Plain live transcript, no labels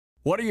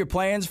What are your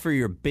plans for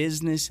your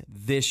business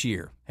this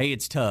year? Hey,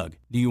 it's Tug.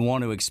 Do you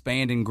want to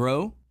expand and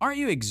grow? Aren't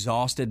you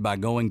exhausted by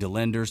going to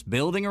lenders,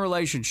 building a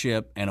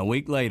relationship, and a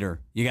week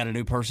later, you got a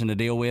new person to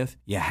deal with?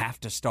 You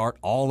have to start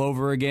all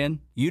over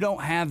again? You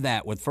don't have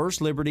that with First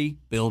Liberty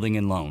Building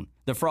and Loan.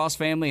 The Frost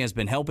family has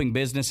been helping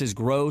businesses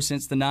grow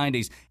since the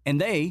 90s,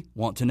 and they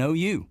want to know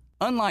you.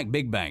 Unlike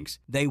big banks,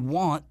 they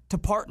want to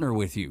partner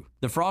with you.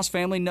 The Frost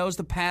family knows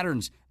the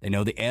patterns. They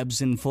know the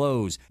ebbs and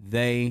flows.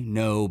 They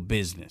know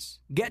business.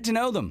 Get to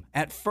know them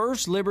at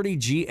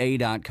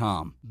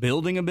firstlibertyga.com.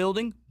 Building a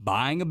building,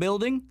 buying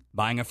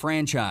a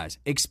franchise,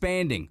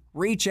 expanding.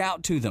 Reach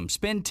out to them.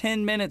 Spend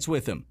 10 minutes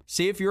with them.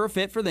 See if you're a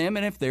fit for them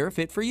and if they're a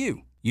fit for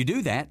you. You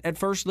do that at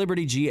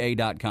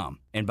firstlibertyga.com.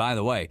 And by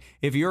the way,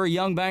 if you're a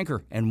young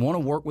banker and want to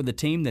work with a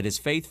team that is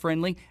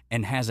faith-friendly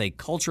and has a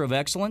culture of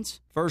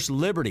excellence, First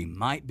Liberty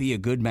might be a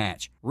good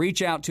match.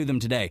 Reach out to them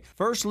today.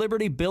 First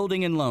Liberty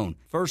Building and Loan.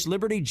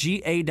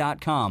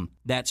 firstlibertyga.com.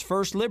 That's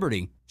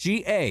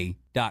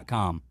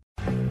firstlibertyga.com.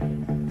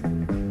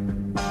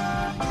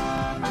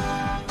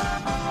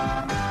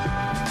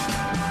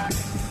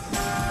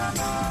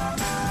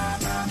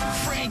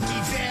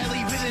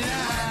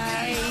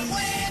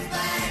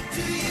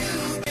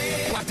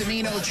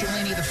 Dimino,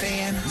 Celllini, the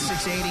fan,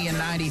 680 and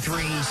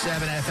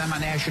 93.7 FM on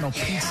National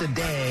Pizza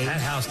Day.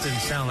 That house didn't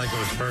sound like it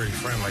was very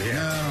friendly.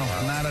 Yeah.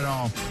 No, not at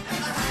all.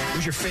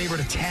 Who's your favorite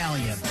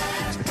Italian?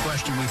 That's the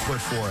question we put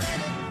forth.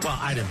 Well,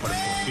 I didn't put it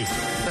forth. You did.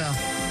 Well,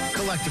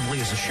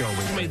 collectively as a show,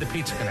 we made the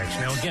pizza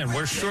connection. Now, again,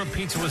 we're sure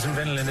pizza was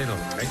invented in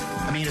Italy, right?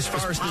 I mean, as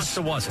far as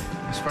pasta wasn't.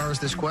 As far as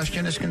this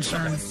question is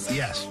concerned,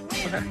 yes.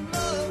 Okay.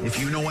 If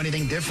you know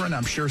anything different,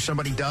 I'm sure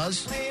somebody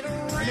does.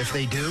 And if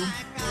they do,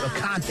 they'll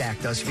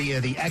contact us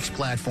via the X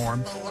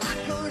platform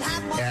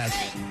at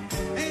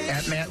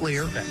Matt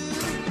Lear,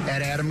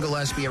 at Adam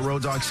Gillespie, at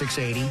Road Dogg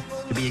 680,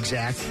 to be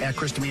exact, at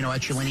Chris Dimino,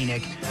 at Celllini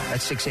Nick,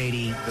 at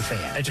 680 The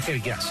Fan.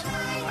 Educated guess.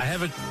 I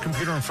have a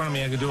computer in front of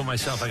me. I can do it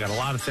myself. I got a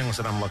lot of things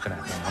that I'm looking at.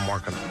 I'm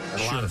working on.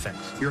 A lot of things.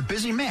 You're a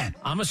busy man.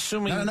 I'm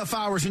assuming... Not enough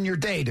hours in your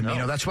day, Dimino.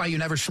 No. That's why you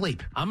never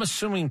sleep. I'm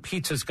assuming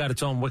pizza's got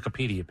its own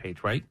Wikipedia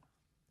page, right?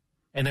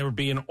 And there would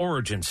be an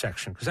origin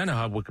section, because I know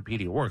how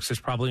Wikipedia works. There's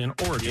probably an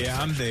origin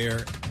section. I'm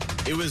there.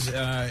 It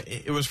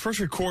was first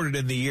recorded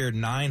in the year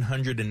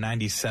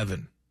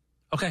 997.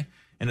 Okay.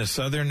 In a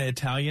southern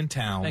Italian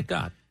town. Thank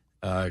God.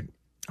 I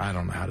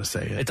don't know how to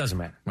say it. It doesn't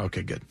matter.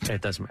 Okay, good.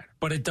 It doesn't matter.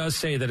 But it does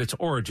say that its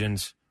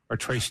origins are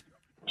traced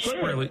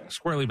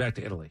squarely back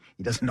to Italy.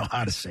 He doesn't know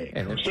how to say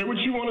it. Say what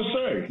you want to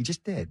say. He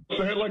just did.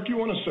 Say it like you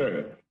want to say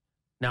it.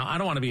 Now, I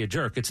don't want to be a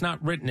jerk. It's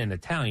not written in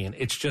Italian.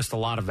 It's just a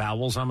lot of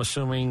vowels, I'm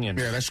assuming. And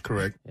yeah, that's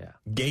correct. Yeah.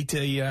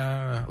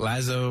 Gaeta,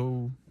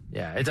 Lazo.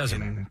 Yeah, it doesn't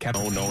matter.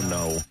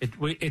 No.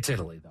 It's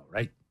Italy, though,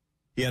 right?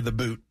 Yeah, the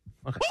boot.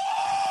 Okay.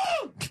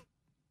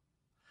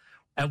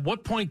 At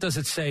what point does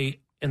it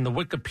say in the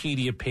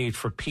Wikipedia page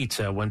for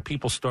pizza when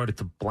people started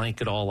to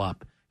blank it all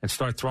up and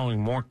start throwing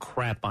more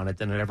crap on it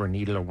than it ever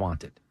needed or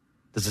wanted?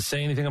 Does it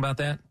say anything about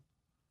that?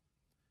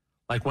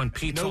 Like when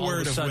pizza, no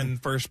word of when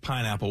first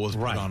pineapple was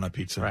put on a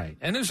pizza. Right.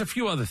 And there's a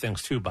few other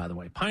things, too, by the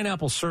way.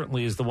 Pineapple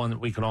certainly is the one that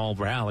we can all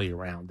rally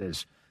around.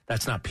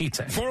 That's not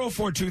pizza.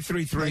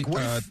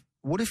 404-233.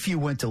 What if you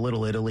went to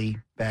Little Italy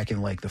back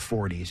in like the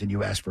 40s and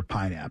you asked for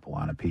pineapple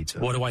on a pizza?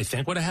 What do I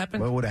think would have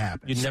happened? What would have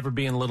happened? You'd never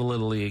be in Little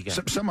Italy again.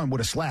 Someone would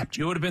have slapped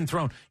you. You would have been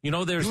thrown. You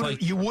know,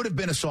 you would have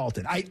been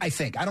assaulted. I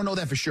think. I don't know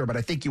that for sure, but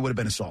I think you would have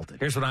been assaulted.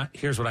 Here's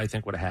what I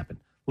think would have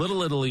happened.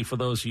 Little Italy, for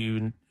those of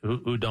you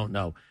who don't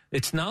know,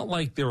 it's not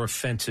like there are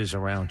fences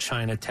around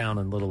Chinatown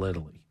and Little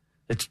Italy.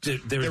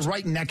 They're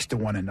right next to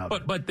one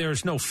another. But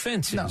there's no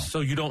fences,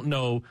 so you don't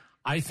know.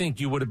 I think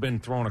you would have been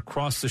thrown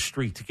across the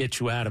street to get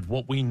you out of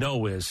what we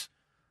know is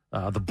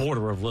the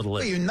border of Little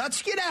Italy. Hey, you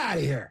nuts? Get out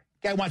of here.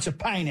 Guy wants a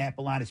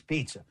pineapple on his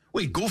pizza.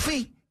 Wait,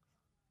 goofy?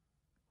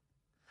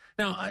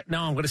 Now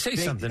I'm going to say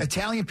something.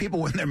 Italian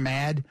people, when they're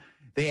mad,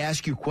 they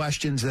ask you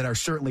questions that are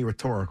certainly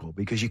rhetorical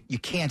because you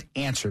can't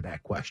answer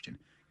that question.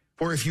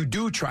 Or if you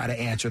do try to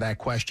answer that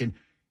question,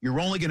 you're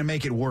only going to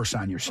make it worse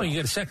on yourself. Well, you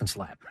get a second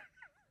slap.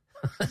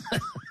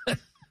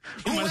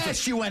 Who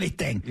asked you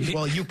anything?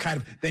 Well,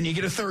 then you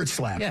get a third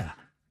slap. Yeah.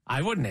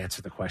 I wouldn't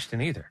answer the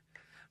question either.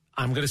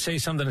 I'm going to say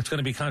something that's going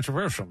to be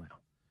controversial now.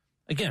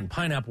 Again,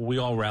 pineapple, we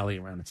all rally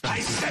around. It's not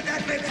said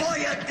that before,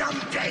 you dumb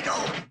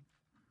dago.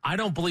 I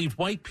don't believe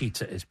white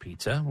pizza is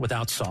pizza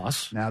without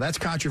sauce. Now, that's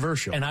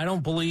controversial. And I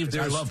don't believe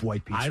I love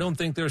white pizza. I don't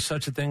think there's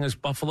such a thing as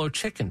buffalo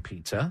chicken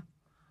pizza.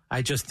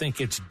 I just think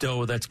it's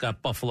dough that's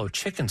got buffalo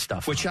chicken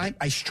stuff which on it.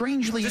 I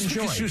strangely just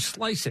enjoy. Just because you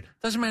slice it.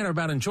 Doesn't matter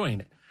about enjoying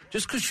it.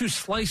 Just because you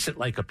slice it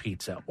like a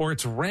pizza or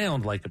it's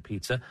round like a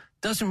pizza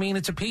doesn't mean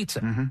it's a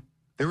pizza. Mm-hmm.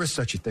 There is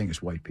such a thing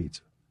as white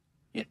pizza.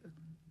 Yeah.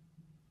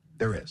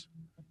 There is.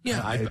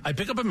 Yeah, I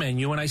pick up a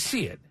menu and I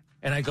see it.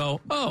 And I go,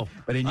 but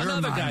in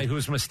another guy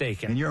who's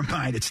mistaken. In your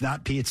mind, it's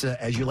not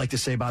pizza, as you like to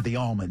say about the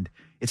almond.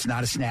 It's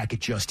not a snack. It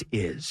just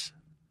is.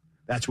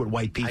 That's what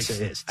white pizza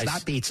is. It's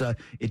not pizza.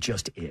 It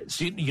just is.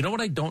 You know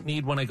what I don't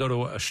need when I go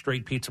to a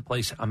straight pizza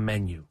place? A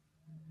menu.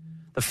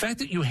 The fact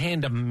that you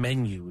hand a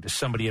menu to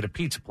somebody at a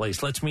pizza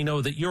place lets me know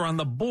that you're on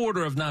the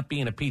border of not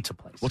being a pizza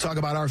place. We'll talk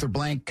about Arthur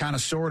Blank kind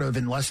of sort of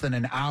in less than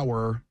an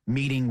hour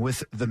meeting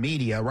with the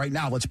media. Right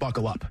now, let's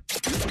buckle up.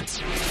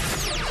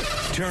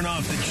 Turn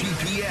off the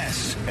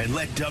GPS and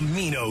let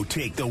Dimino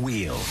take the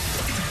wheel.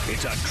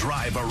 It's a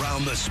drive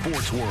around the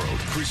sports world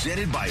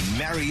presented by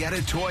Marietta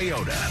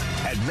Toyota.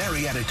 At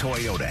Marietta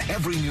Toyota,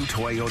 every new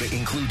Toyota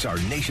includes our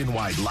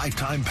nationwide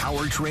lifetime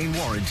powertrain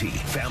warranty.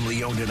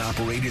 Family owned and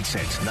operated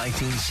since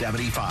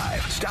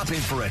 1975. Stop in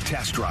for a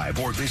test drive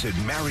or visit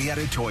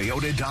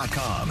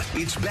MariettaToyota.com.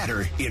 It's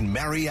better in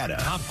Marietta.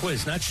 Pop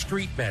quiz, not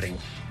street betting.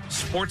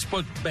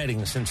 Sportsbook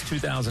betting since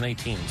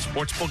 2018.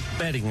 Sportsbook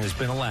betting has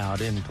been allowed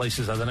in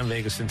places other than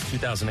Vegas since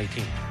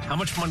 2018. How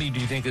much money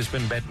do you think has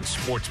been bet in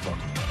sportsbook?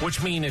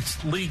 Which means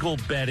it's legal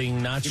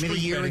betting, not Give me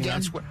street the year betting.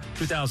 again.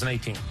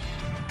 2018.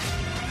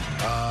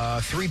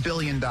 $3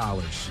 billion.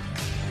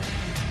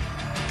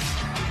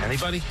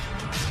 Anybody?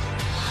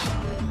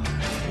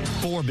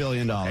 $4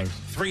 billion.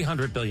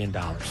 $300 billion.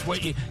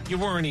 Wait, you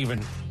weren't even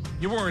in.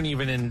 You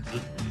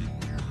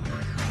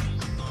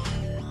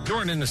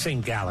weren't in the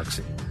same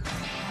galaxy.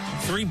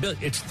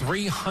 It's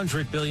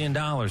 $300 billion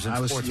in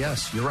sports.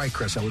 Yes, you're right,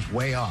 Chris. I was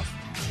way off.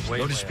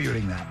 No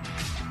disputing that.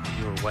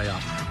 You were way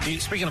off.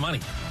 Speaking of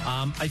money,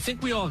 I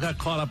think we all got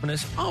caught up in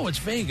this. Oh, it's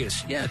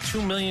Vegas. Yeah,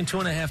 $2 million,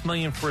 $2.5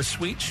 million for a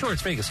suite. Sure,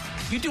 it's Vegas.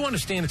 You do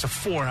understand it's a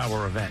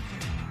 4-hour event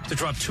to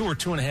drop $2 or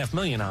 $2.5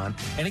 million on.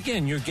 And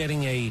again, you're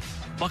getting a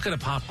bucket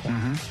of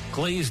popcorn,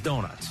 glazed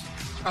donuts.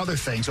 Other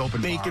things,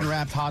 open Bacon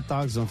wrapped hot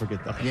dogs, don't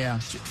forget that. Yeah.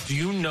 Do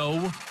you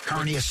know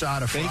Carne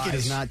asada fries. Bacon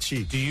is not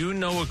cheap. Do you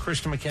know what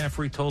Christian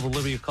McCaffrey told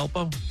Olivia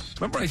Culpo?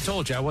 Remember I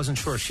told you I wasn't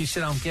sure. She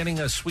said, I'm getting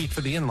a suite for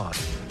the in-laws.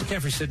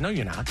 McCaffrey said, no,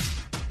 you're not.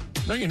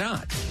 No, you're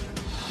not.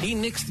 He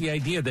nixed the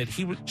idea that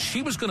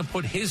she was going to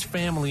put his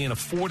family in a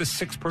 4 to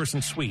 6 person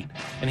suite.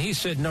 And he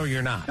said, no,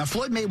 you're not. Now,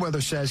 Floyd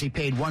Mayweather says he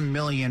paid $1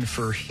 million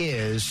for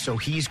his, so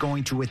he's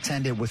going to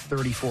attend it with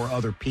 34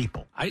 other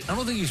people. I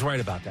don't think he's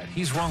right about that.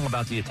 He's wrong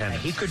about the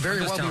attendance. He could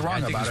very well be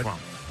wrong about it. Wrong.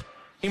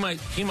 He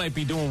might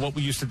be doing what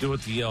we used to do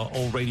at the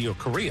old Radio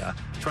Korea,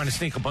 trying to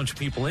sneak a bunch of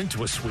people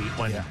into a suite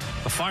when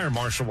the fire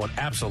marshal would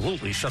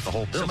absolutely shut the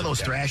whole building Some of those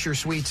down. Thrasher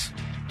suites,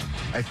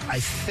 I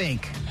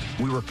think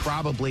we were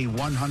probably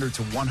 100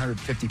 to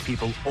 150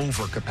 people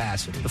over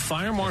capacity. The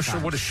fire marshal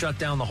would have shut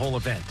down the whole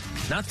event,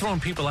 not throwing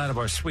people out of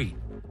our suite.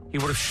 He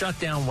would have shut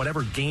down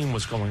whatever game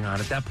was going on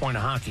at that point, a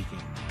hockey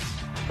game.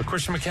 But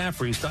Christian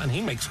McCaffrey's done.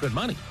 He makes good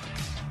money.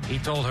 He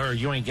told her,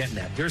 you ain't getting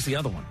that. Here's the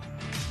other one.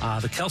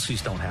 The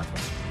Kelceys don't have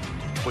one.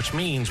 Which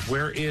means,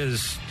 where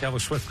is Taylor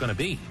Swift going to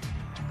be?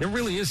 There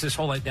really is this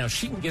whole, like, now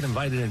she can get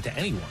invited into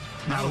anyone.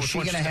 Now, is she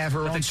going to have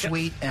her own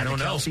suite and the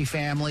Kelce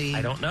family?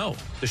 I don't know.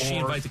 Does she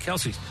invite the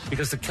Kelceys?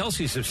 Because the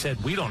Kelceys have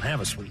said, we don't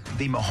have a suite.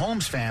 The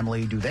Mahomes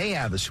family, do they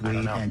have a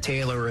suite? And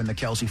Taylor and the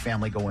Kelce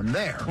family go in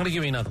there? I'm going to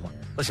give you another one.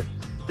 Listen,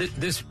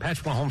 this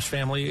Patrick Mahomes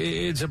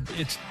family, it's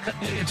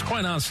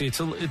quite honestly,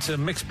 it's a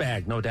mixed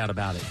bag, no doubt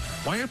about it.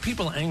 Why are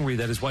people angry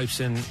that his wife's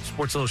in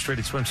Sports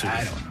Illustrated swimsuit?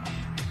 I don't know.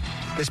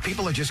 Because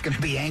people are just going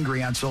to be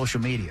angry on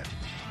social media.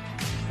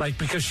 Like,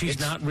 because she's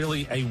not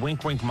really a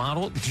wink-wink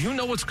model? Do you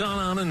know what's gone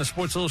on in the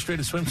Sports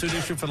Illustrated swimsuit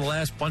issue for the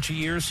last bunch of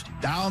years?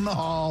 Down the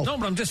hall. No,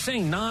 but I'm just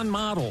saying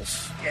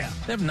non-models. Yeah.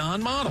 They have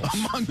non-models.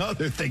 Among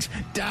other things.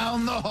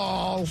 Down the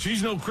hall.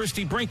 She's no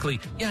Christy Brinkley.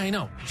 Yeah, I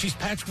know. She's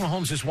Patrick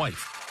Mahomes'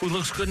 wife, who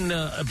looks good in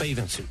a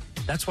bathing suit.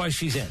 That's why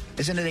she's in.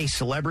 Isn't it a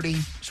celebrity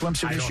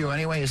swimsuit issue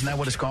anyway? Isn't that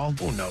what it's called?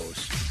 Who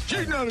knows?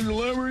 She's not a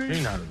celebrity.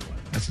 She's not a celebrity.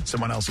 That's what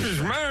someone else is.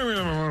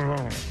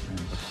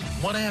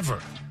 Whatever.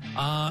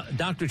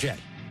 Dr. J,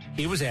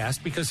 he was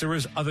asked, because there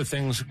was other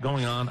things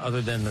going on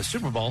other than the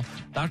Super Bowl,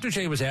 Dr.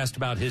 J was asked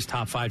about his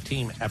top 5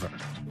 team ever.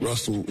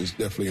 Russell is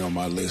definitely on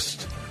my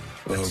list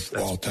of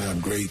all-time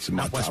greats in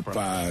my top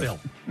 5. Bill.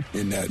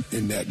 In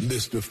that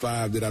list of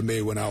 5 that I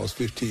made when I was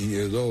 15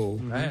 years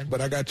old. Right. But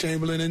I got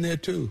Chamberlain in there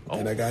too.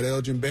 And I got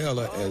Elgin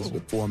Baylor as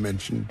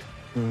aforementioned.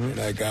 And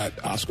I got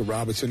Oscar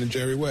Robertson and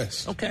Jerry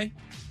West. Okay.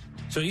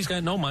 So he's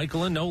got no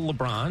Michael and no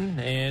LeBron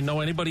and no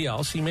anybody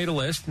else. He made a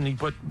list and he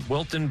put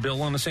Wilt and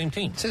Bill on the same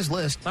team. It's his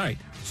list. All right.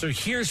 So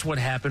here's what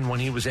happened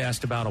when he was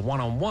asked about a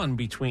one-on-one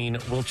between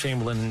Wilt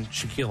Chamberlain and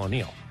Shaquille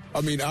O'Neal.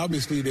 I mean,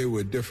 obviously they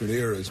were different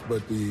eras,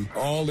 but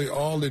all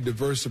the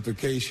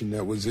diversification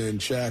that was in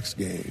Shaq's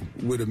game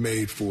would have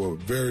made for a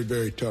very,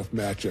 very tough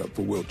matchup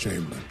for Wilt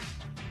Chamberlain.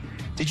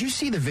 Did you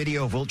see the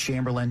video of Wilt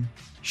Chamberlain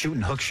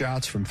shooting hook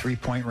shots from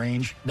 3-point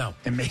range? No.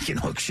 And making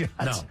hook shots?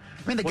 No.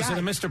 I mean, was it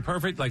a Mr.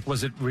 Perfect? Like,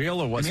 was it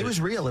real or was it? It was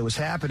real. It was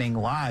happening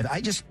live.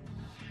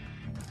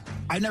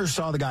 I never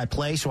saw the guy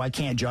play, so I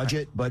can't judge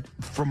it. But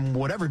from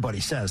what everybody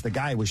says, the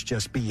guy was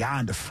just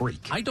beyond a freak.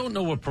 I don't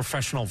know what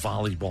professional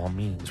volleyball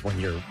means when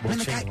you're Wilt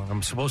Chamberlain.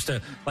 I'm supposed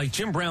to, like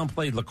Jim Brown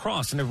played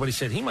lacrosse, and everybody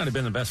said he might have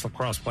been the best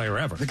lacrosse player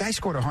ever. The guy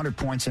scored 100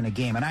 points in a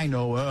game, and I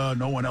know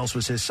no one else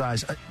was his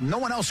size. No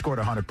one else scored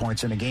 100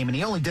 points in a game, and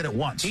he only did it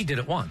once. He did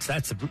it once.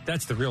 That's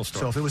the real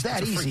story. So if it was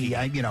that easy,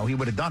 he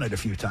would have done it a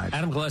few times.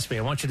 Adam Gillespie,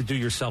 I want you to do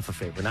yourself a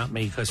favor, not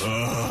me,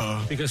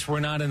 because we're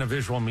not in a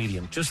visual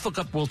medium. Just look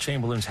up Wilt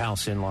Chamberlain's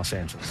house in Los Angeles.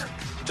 Angeles.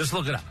 Just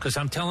look it up, because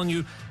I'm telling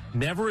you,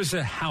 never is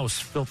a house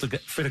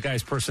fit a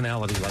guy's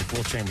personality like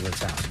Will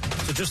Chamberlain's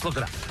house. So just look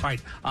it up. All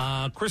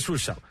right, Chris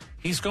Russo.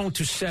 He's going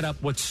to set up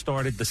what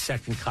started the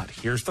second cut.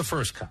 Here's the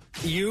first cut.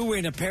 You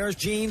in a pair of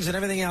jeans and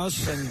everything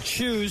else and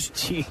shoes,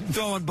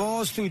 throwing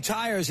balls through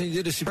tires, and you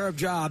did a superb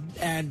job.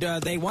 And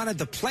they wanted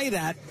to play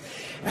that,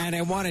 and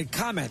they wanted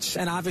comments.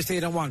 And obviously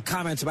they don't want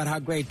comments about how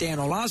great Dan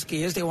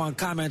Orlovsky is. They want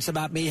comments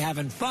about me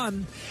having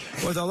fun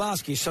with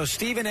Orlovsky. So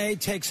Stephen A.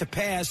 takes a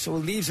pass, so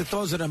leaves it,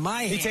 throws it in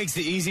my hand. He takes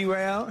the easy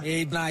way out?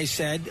 And I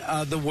said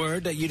the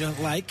word that you don't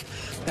like.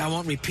 I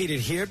won't repeat it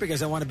here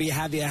because I want to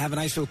have a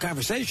nice little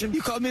conversation.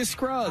 You called me a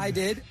scrub. I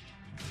did.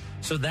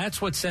 So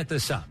that's what set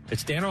this up.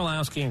 It's Dan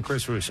Orlovsky and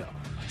Chris Russo.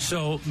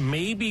 So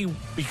maybe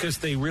because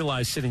they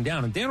realized sitting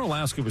down, and Dan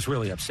Orlovsky was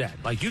really upset.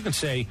 Like, you can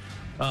say,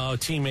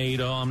 teammate,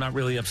 I'm not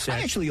really upset.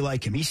 I actually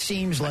like him. He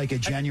seems like a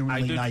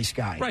genuinely nice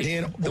guy. Right.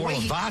 Dan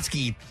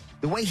Orlovsky,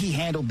 the way he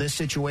handled this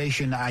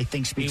situation, I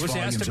think speaks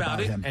volumes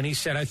about him. He was asked about it, and he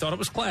said, I thought it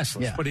was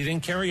classless, but he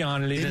didn't carry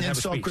on, and he didn't have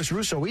a speech. Chris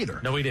Russo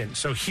either. No, he didn't.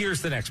 So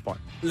here's the next part.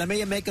 Let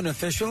me make an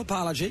official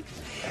apology.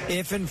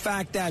 If, in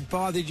fact, that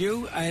bothered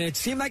you, and it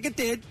seemed like it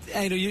did,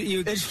 and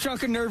it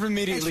struck a nerve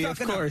immediately, of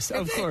course.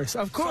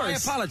 So I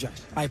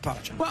apologize.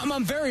 Well,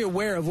 I'm very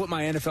aware of what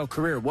my NFL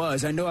career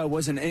was. I know I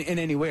wasn't in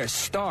any way a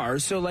star,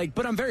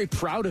 but I'm very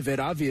proud of it,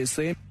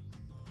 obviously.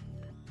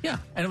 Yeah,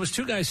 and it was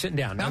two guys sitting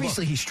down. Now,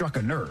 obviously, he struck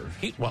a nerve.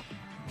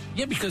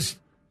 Yeah, because,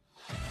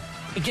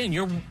 again,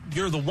 you're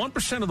the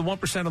 1% of the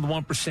 1% of the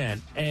 1%,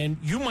 and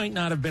you might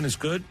not have been as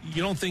good.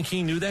 You don't think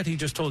he knew that? He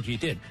just told you he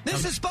did.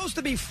 This is supposed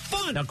to be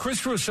fun. Now,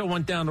 Chris Russo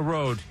went down the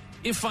road.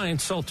 If I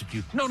insulted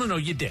you. No,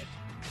 you did.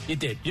 You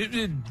did.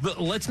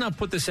 Let's not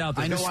put this out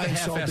there. I know I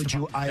insulted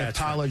you. I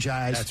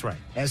apologize. That's right.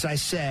 As I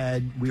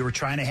said, we were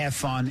trying to have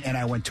fun, and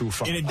I went too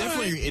far. And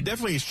it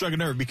definitely struck a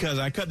nerve because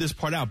I cut this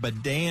part out,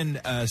 but Dan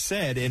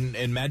said,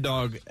 and Mad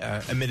Dog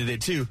admitted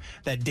it too,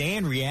 that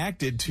Dan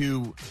reacted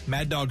to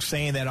Mad Dog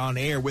saying that on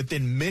air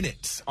within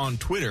minutes on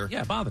Twitter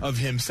of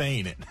him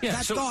saying it. Yeah,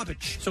 that's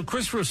garbage. So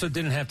Chris Russo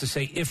didn't have to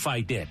say, if I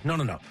did.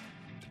 No.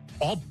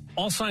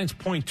 All signs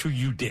point to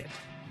you did.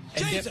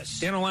 And Jesus.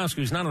 Dan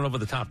Orlovsky was not an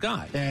over-the-top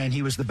guy. And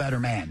he was the better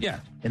man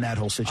in that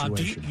whole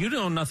situation. You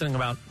know nothing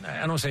about,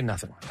 I don't say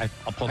nothing. I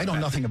know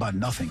nothing about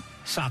nothing.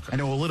 Soccer. I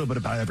know a little bit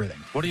about everything.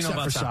 What do you know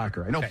about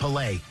soccer? I know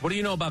Pelé. What do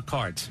you know about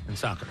cards in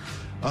soccer?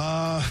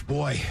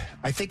 Boy,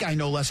 I think I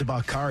know less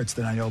about cards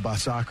than I know about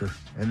soccer.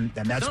 And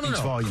that speaks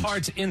volumes.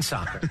 Cards in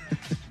soccer.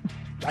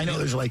 I know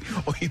there's you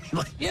mean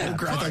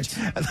poker? Cards.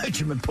 I thought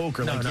you meant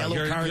poker,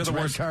 yellow cards,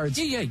 red cards.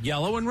 Yeah,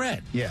 yellow and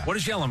red. Yeah. What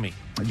does yellow mean?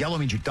 Yellow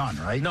means you're done,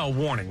 right? No,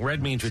 warning.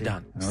 Red means you're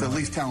done. It's the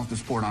least talented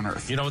sport on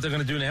earth. You know what they're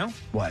going to do now?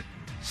 What?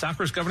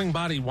 Soccer's governing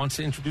body wants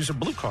to introduce a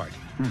blue card.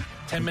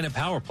 10-minute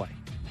power play.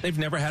 They've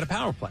never had a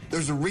power play.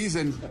 There's a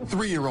reason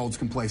 3-year-olds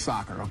can play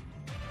soccer.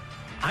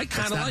 I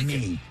kind of like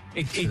it.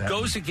 It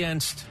goes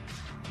against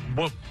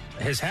what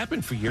has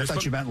happened for years. I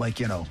thought you meant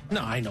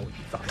No, I know what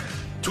you thought.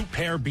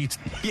 2-pair beats...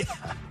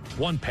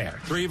 One pair.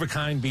 3 of a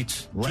kind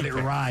beats... Let it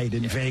ride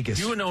in Vegas.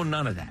 You know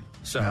none of that.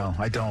 So no,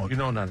 I don't. You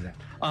know none of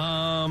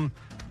that.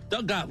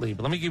 Doug Gottlieb,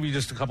 let me give you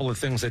just a couple of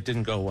things that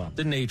didn't go well.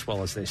 Didn't age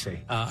well, as they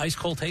say. Ice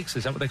cold takes,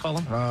 is that what they call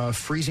them?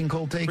 Freezing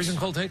cold takes. Freezing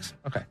cold takes?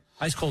 Okay.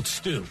 Ice cold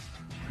stew.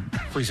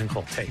 Freezing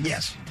cold takes.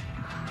 Yes.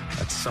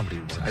 That's somebody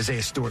who works.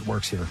 Isaiah Stewart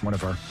works here, one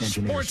of our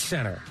engineers. Sports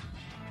Center.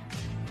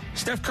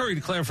 Steph Curry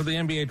declared for the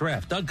NBA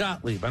draft. Doug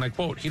Gottlieb, and I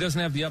quote, he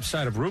doesn't have the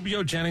upside of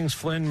Rubio, Jennings,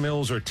 Flynn,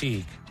 Mills, or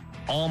Teague.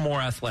 All more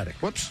athletic.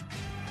 Whoops.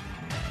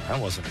 That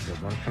wasn't a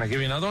good one. Can I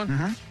give you another one?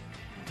 Mm-hmm.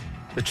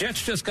 The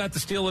Jets just got the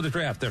steal of the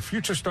draft. Their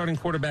future starting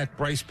quarterback,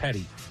 Bryce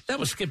Petty. That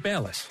was Skip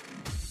Bayless.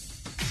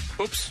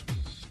 Oops.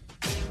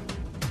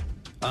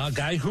 A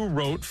guy who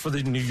wrote for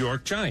the New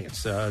York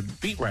Giants,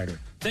 beat writer.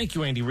 Thank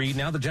you, Andy Reid.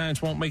 Now the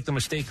Giants won't make the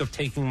mistake of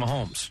taking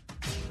Mahomes.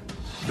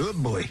 Good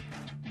boy.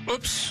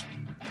 Oops.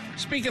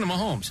 Speaking of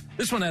Mahomes,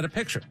 this one had a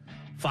picture.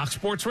 Fox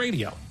Sports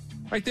Radio.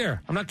 Right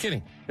there. I'm not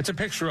kidding. It's a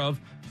picture of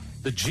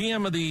the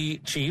GM of the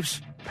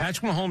Chiefs,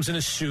 Patrick Mahomes in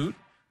his suit,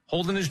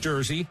 holding his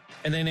jersey,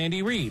 and then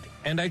Andy Reid.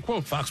 And I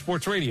quote, Fox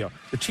Sports Radio,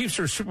 the Chiefs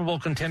are a Super Bowl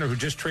contender who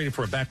just traded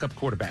for a backup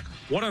quarterback.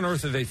 What on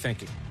earth are they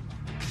thinking?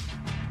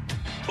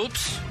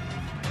 Oops.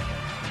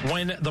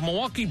 When the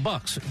Milwaukee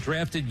Bucks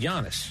drafted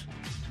Giannis,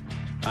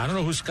 I don't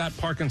know who Scott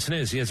Parkinson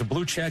is. He has a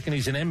blue check, and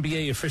he's an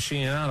NBA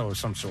aficionado of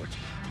some sort.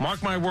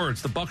 Mark my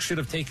words, the Bucks should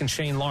have taken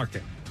Shane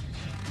Larkin.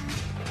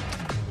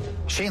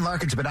 Shane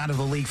Larkin's been out of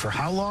the league for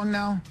how long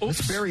now? Oops.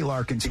 It's Barry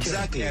Larkin's.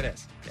 Exactly. It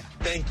is. Yeah.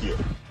 Thank you.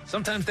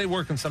 Sometimes they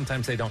work and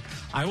sometimes they don't.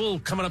 I will,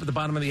 coming up at the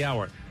bottom of the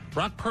hour,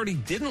 Brock Purdy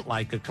didn't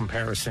like a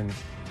comparison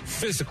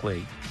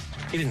physically.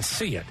 He didn't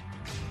see it.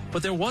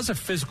 But there was a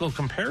physical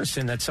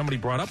comparison that somebody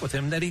brought up with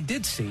him that he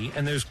did see,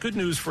 and there's good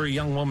news for a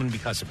young woman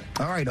because of it.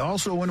 All right.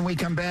 Also, when we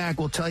come back,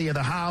 we'll tell you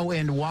the how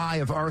and why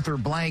of Arthur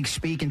Blank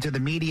speaking to the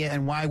media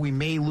and why we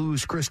may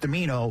lose Chris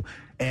Dimino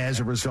as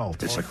a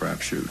result. It's a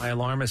crapshoot. My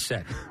alarm is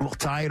set. We'll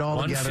tie it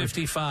all together.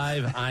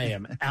 1:55, I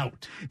am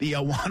out. The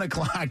 1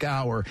 o'clock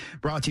hour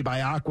brought to you by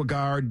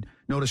AquaGuard.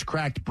 Notice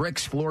cracked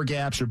bricks, floor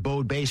gaps, or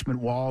bowed basement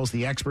walls.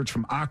 The experts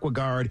from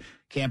AquaGuard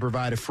can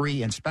provide a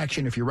free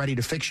inspection. If you're ready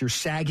to fix your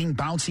sagging,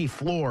 bouncy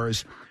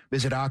floors,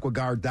 visit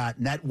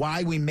AquaGuard.net.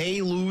 Why we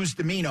may lose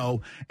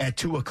Dimino at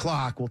 2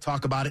 o'clock. We'll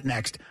talk about it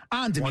next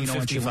on Dimino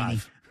and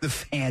Celllini, the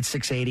Fan,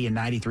 680 and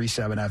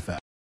 93.7 FM.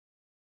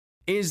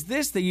 Is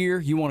this the year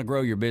you want to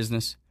grow your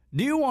business?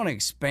 Do you want to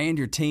expand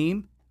your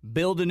team?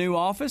 Build a new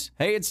office?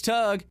 Hey, it's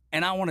Tug,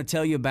 and I want to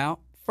tell you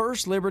about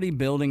First Liberty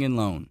Building and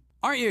Loan.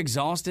 Aren't you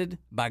exhausted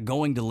by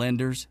going to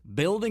lenders,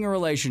 building a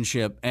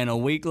relationship, and a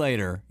week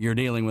later, you're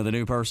dealing with a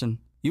new person?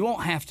 You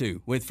won't have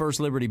to with First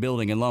Liberty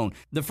Building and Loan.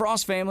 The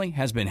Frost family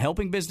has been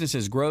helping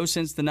businesses grow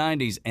since the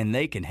 90s, and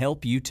they can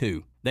help you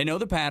too. They know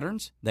the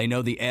patterns, they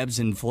know the ebbs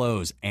and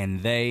flows,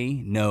 and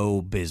they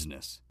know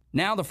business.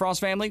 Now the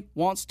Frost family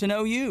wants to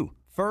know you.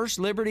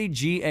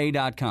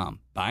 FirstLibertyGA.com.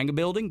 Buying a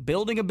building,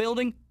 building a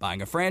building,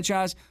 buying a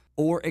franchise,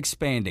 or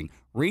expanding.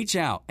 Reach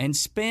out and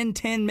spend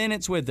 10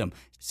 minutes with them.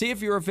 See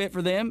if you're a fit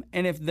for them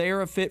and if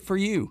they're a fit for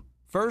you.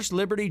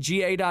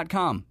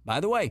 FirstLibertyGA.com. By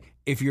the way,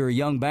 if you're a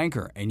young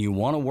banker and you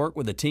want to work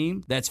with a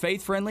team that's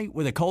faith-friendly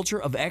with a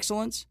culture of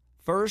excellence,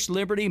 First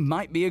Liberty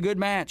might be a good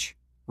match.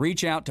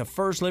 Reach out to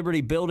First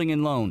Liberty Building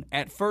and Loan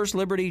at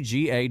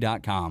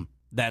FirstLibertyGA.com.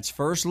 That's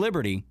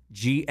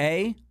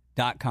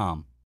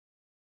FirstLibertyGA.com.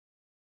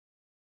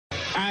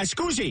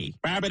 Scusi,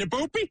 Baba the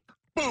Boopy,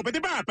 Boba the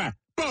Baba,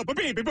 Boba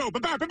Baby,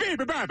 Boba Baba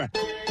Baby Baba.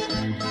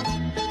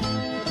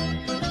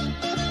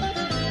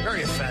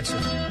 Very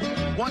offensive.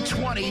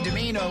 120,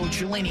 Dimino,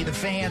 Celllini, the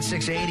Fan,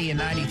 680 and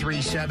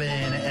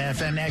 93.7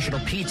 FM. National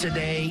Pizza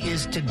Day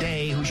is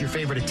today. Who's your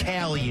favorite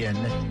Italian?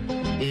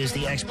 Is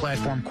the X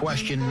Platform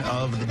question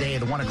of the day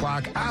of the 1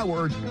 o'clock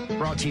hour,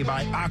 brought to you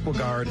by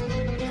AquaGuard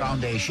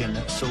Foundation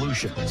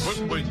Solutions.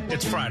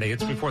 It's Friday.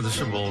 It's before the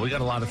Super Bowl. We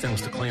got a lot of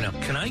things to clean up.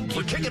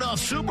 We're kicking off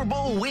Super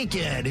Bowl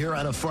weekend here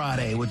on a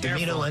Friday with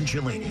Dimino and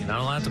Celllini. Not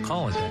allowed to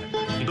call it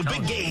that. The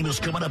big game is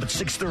coming up at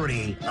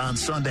 6:30 on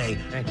Sunday.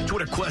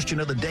 Twitter question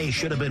of the day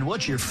should have been,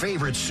 what's your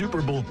favorite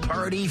Super Bowl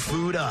party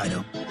food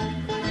item?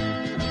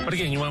 But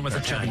again, you went with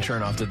Italian.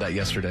 Chernoff did that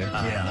yesterday.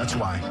 Yeah, that's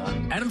why.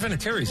 Adam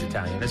Vinatieri's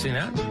Italian, is he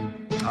not?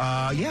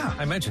 Yeah.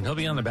 I mentioned he'll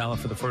be on the ballot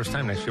for the first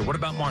time next year. What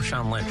about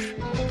Marshawn Lynch?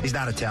 He's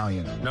not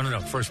Italian. No.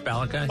 First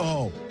ballot guy?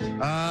 Oh,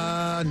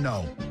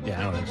 no. Yeah,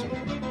 I don't think so.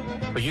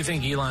 But you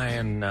think Eli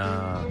and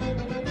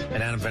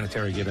Adam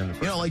Vinatieri get in the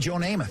first? You know, like Joe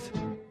Namath.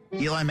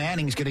 Eli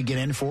Manning's going to get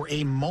in for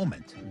a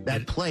moment.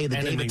 That play, the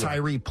David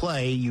Tyree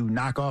play, you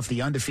knock off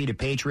the undefeated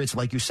Patriots,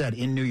 like you said,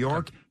 in New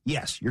York.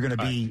 Yes, you're going to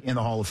be in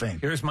the Hall of Fame.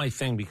 Here's my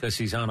thing, because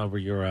he's on over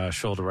your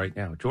shoulder right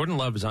now. Jordan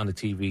Love is on the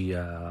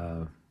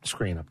TV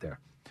screen up there.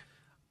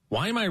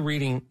 Why am I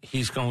reading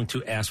he's going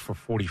to ask for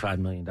 $45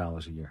 million a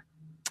year?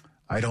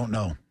 I don't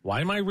know.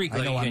 Why am I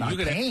reading? I know I'm not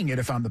paying it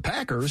if I'm the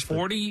Packers.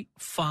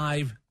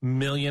 $45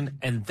 million,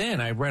 and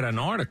then I read an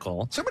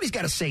article. Somebody's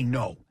got to say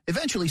no.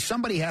 Eventually,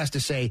 somebody has to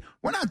say,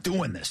 we're not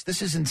doing this.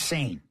 This is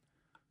insane.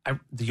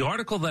 The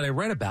article that I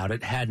read about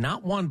it had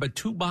not one but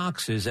two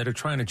boxes that are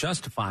trying to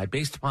justify,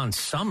 based upon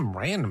some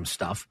random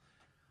stuff,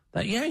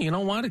 that, yeah, you know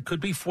what? It could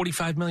be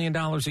 $45 million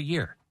a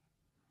year.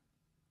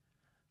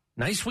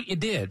 Nice what you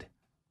did.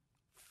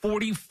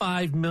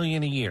 $45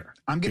 million a year.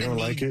 I'm going to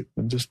like it,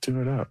 and just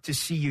do it up. To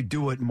see you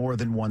do it more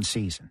than one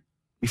season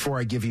before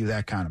I give you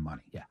that kind of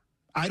money. Yeah.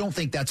 I don't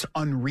think that's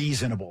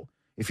unreasonable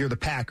if you're the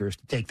Packers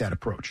to take that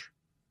approach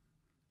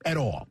at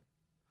all.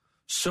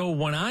 So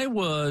when I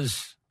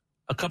was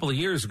a couple of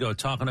years ago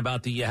talking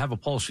about you have a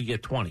pulse, you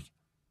get 20.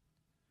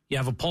 You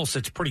have a pulse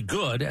that's pretty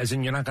good, as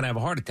in you're not going to have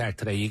a heart attack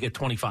today, you get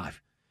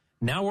 25.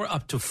 Now we're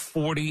up to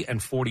 40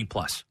 and 40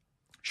 plus.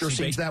 Sure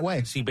seems that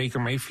way. See Baker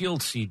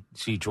Mayfield, see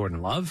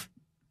Jordan Love.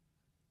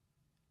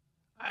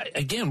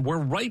 Again, we're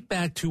right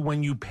back to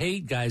when you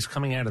paid guys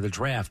coming out of the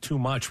draft too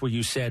much, where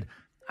you said,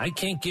 I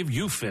can't give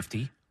you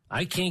 50.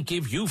 I can't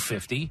give you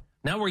 50.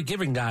 Now we're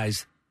giving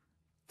guys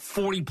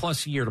 40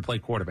 plus a year to play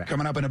quarterback.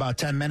 Coming up in about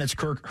 10 minutes,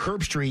 Kirk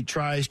Herbstreit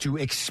tries to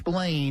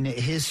explain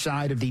his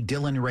side of the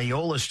Dylan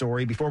Raiola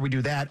story. Before we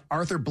do that,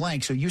 Arthur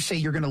Blank. So you say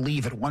you're going to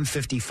leave at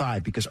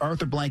 1:55 because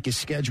Arthur Blank is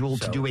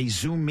scheduled to do a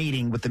Zoom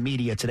meeting with the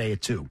media today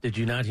at 2. Did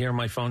you not hear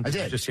my phone? I did.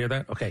 Did you just hear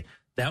that? Okay.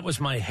 That was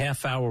my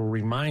half-hour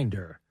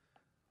reminder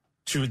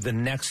to the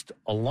next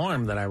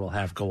alarm that I will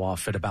have go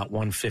off at about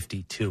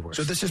 1:52 or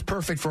so. So this is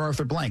perfect for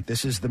Arthur Blank.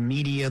 This is the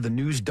media, the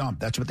news dump.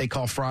 That's what they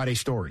call Friday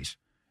stories.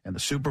 And the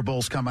Super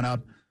Bowl's coming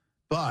up.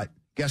 But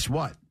guess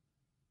what?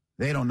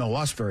 They don't know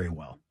us very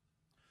well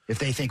if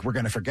they think we're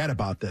going to forget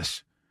about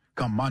this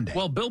come Monday.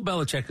 Well, Bill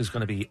Belichick is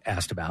going to be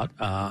asked about.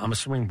 I'm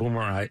assuming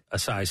Boomer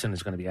Esiason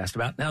is going to be asked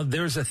about. Now,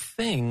 there's a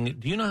thing.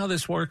 Do you know how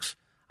this works?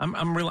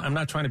 I'm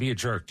not trying to be a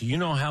jerk. Do you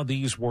know how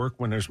these work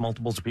when there's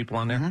multiples of people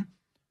on there? Mm-hmm.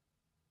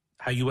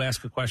 How you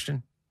ask a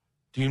question?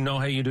 Do you know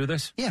how you do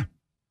this? Yeah.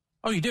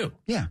 Oh, you do?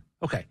 Yeah.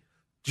 Okay.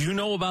 Do you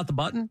know about the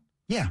button?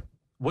 Yeah.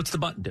 What's the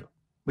button do?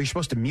 Well, you're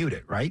supposed to mute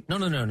it, right? No.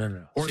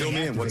 Or zoom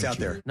in. What's out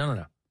there?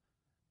 No.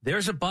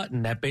 There's a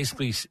button that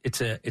basically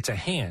it's a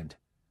hand.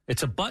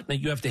 It's a button that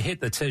you have to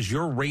hit that says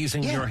you're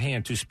raising your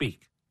hand to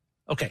speak.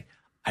 Okay,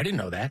 I didn't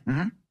know that.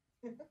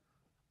 Mm-hmm.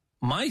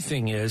 My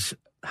thing is,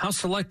 how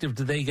selective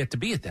do they get to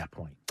be at that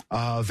point?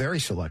 Very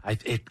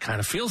selective. It kind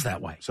of feels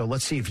that way. So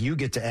let's see if you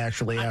get to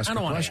actually ask I a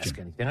don't want to question. ask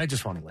anything. I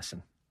just want to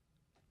listen.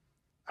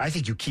 I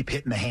think you keep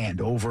hitting the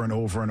hand over and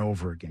over and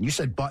over again. You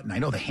said button. I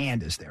know the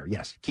hand is there.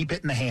 Yes. Keep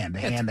hitting the hand, the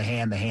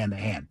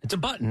hand. It's a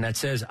button that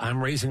says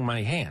I'm raising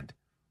my hand.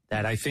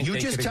 That I think you they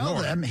just could tell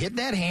ignore. them, hit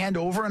that hand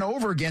over and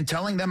over again,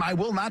 telling them I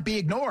will not be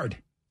ignored.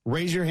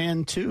 Raise your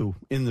hand, too,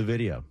 in the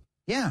video.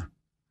 Yeah.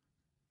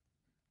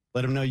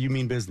 Let them know you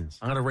mean business.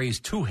 I'm going to raise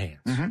two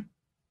hands. Mm-hmm.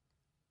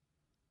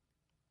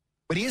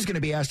 But he is going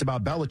to be asked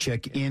about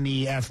Belichick in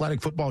the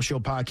Athletic Football Show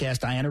podcast.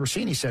 Diana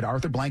Rossini said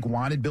Arthur Blank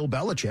wanted Bill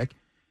Belichick,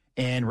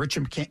 and Rich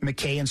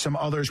McKay and some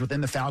others within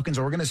the Falcons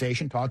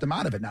organization talked him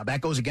out of it. Now, that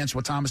goes against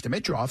what Thomas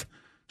Dimitroff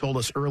told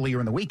us earlier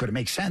in the week, but it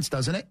makes sense,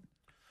 doesn't it?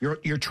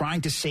 You're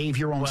trying to save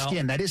your own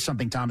skin. That is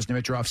something Thomas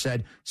Dimitroff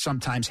said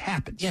sometimes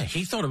happens. Yeah,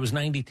 he thought it was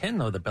 90-10,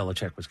 though, that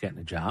Belichick was getting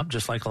a job,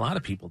 just like a lot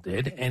of people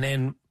did. And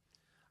then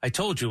I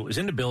told you it was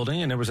in the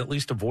building, and there was at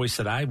least a voice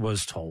that I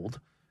was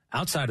told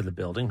outside of the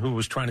building who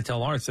was trying to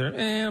tell Arthur,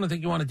 I don't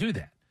think you want to do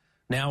that.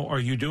 Now, are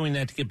you doing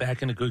that to get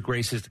back into good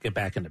graces, to get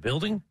back in the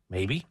building?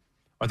 Maybe.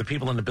 Are the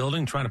people in the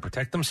building trying to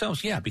protect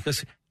themselves? Yeah,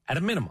 because at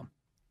a minimum,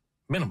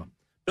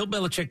 Bill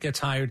Belichick gets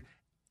hired,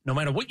 no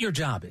matter what your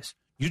job is,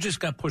 you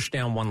just got pushed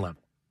down one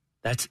level.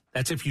 That's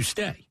if you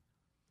stay.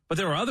 But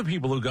there are other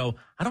people who go,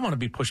 I don't want to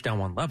be pushed down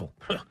one level.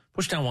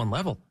 Pushed down one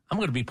level, I'm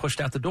going to be pushed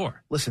out the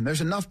door. Listen,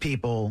 there's enough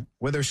people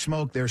where there's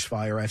smoke, there's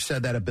fire. I've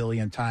said that a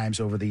billion times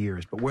over the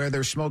years. But where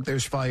there's smoke,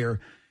 there's fire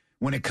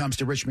when it comes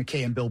to Rich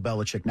McKay and Bill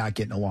Belichick not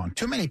getting along.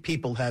 Too many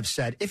people have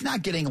said, if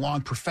not getting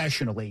along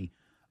professionally,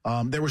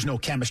 there was no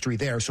chemistry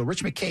there. So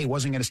Rich McKay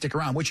wasn't going to stick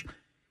around, which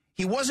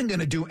he wasn't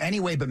going to do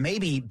anyway, but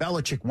maybe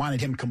Belichick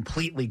wanted him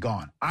completely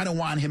gone. I don't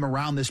want him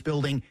around this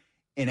building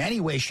in any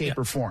way, shape,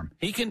 or form.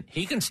 He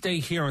can stay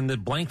here in the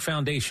Blank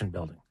Foundation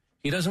building.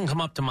 He doesn't come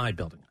up to my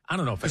building. I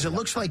don't know if because it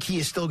looks like he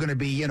is still going to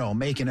be,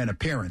 making an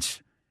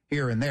appearance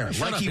here and there,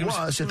 like he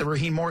was at the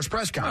Raheem Morris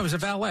press conference. I was a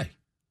valet.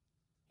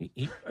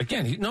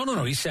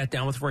 He sat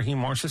down with Raheem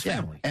Morris's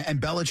family.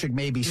 And Belichick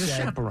maybe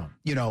said, chaperone.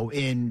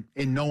 In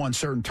no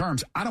uncertain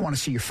terms, I don't want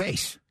to see your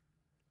face.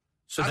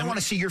 So I don't want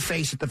to see your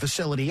face at the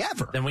facility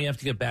ever. Then we have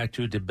to get back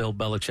to, did Bill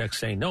Belichick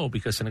say no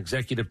because an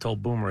executive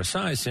told Boomer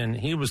Esiason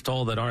he was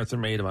told that Arthur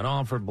made him an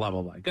offer, blah,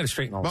 blah, blah. You got to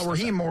straighten all this But stuff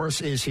Raheem out.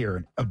 Morris is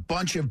here. A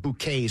bunch of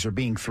bouquets are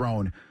being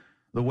thrown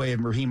the way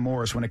of Raheem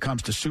Morris when it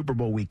comes to Super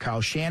Bowl week. Kyle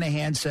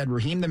Shanahan said,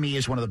 Raheem to me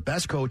is one of the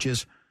best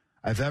coaches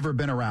I've ever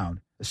been around,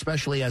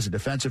 especially as a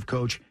defensive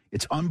coach.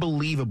 It's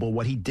unbelievable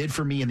what he did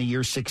for me in the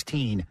year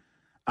 16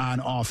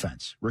 on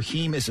offense.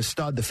 Raheem is a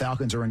stud. The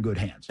Falcons are in good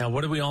hands. Now,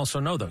 what do we also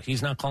know, though?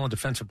 He's not calling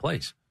defensive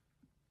plays.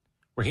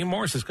 Raheem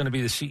Morris is going to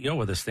be the CEO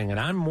of this thing, and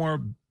I'm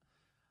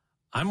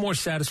more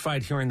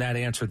satisfied hearing that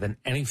answer than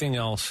anything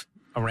else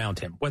around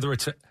him. Whether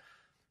it's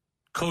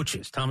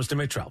coaches, Thomas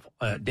Dimitroff,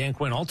 Dan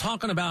Quinn, all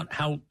talking about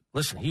how,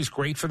 listen, he's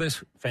great for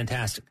this,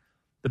 fantastic.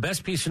 The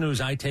best piece of news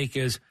I take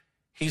is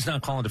he's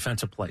not calling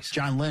defensive plays.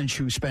 John Lynch,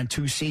 who spent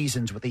 2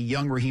 seasons with a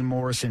young Raheem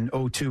Morris in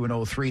 02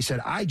 and 03, said,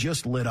 I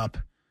just lit up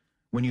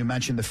when you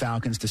mentioned the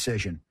Falcons'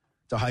 decision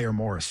to hire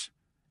Morris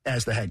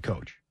as the head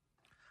coach.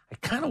 I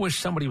kind of wish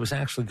somebody was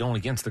actually going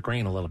against the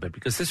grain a little bit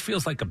because this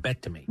feels like a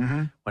bet to me.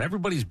 Mm-hmm. When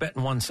everybody's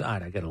betting one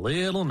side, I get a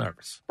little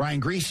nervous.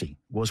 Brian Griese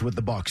was with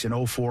the Bucs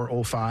in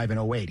 04, 05, and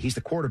 08. He's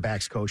the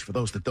quarterbacks coach, for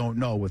those that don't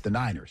know, with the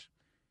Niners.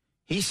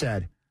 He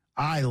said,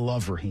 I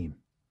love Raheem.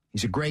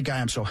 He's a great guy.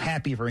 I'm so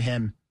happy for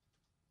him.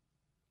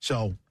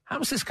 So how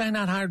was this guy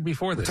not hired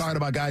before this? We're talking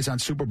about guys on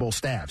Super Bowl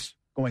staffs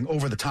going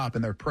over the top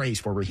in their praise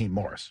for Raheem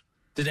Morris.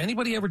 Did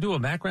anybody ever do a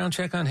background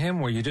check on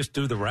him where you just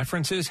do the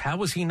references? How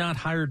was he not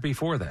hired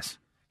before this?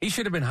 He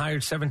should have been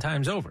hired 7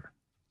 times over.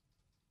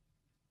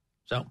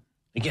 So,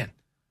 again,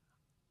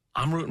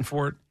 I'm rooting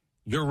for it.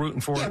 You're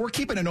rooting for it. Yeah, we're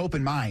keeping an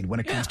open mind when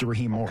it comes to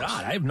Raheem Morris.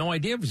 God, I have no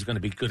idea if he's going to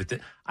be good at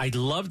it. I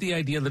love the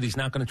idea that he's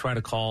not going to try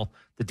to call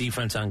the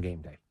defense on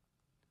game day.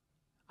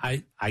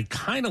 I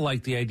kind of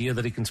like the idea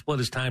that he can split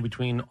his time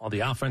between all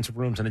the offensive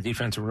rooms and the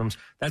defensive rooms.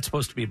 That's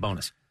supposed to be a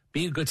bonus.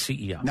 Be a good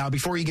CEO. Now,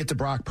 before you get to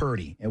Brock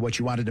Purdy and what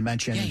you wanted to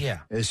mention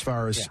as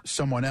far as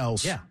someone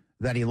else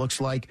that he looks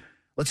like,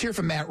 let's hear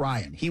from Matt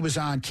Ryan. He was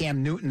on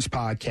Cam Newton's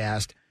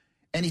podcast,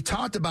 and he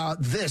talked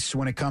about this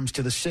when it comes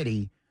to the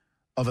city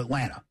of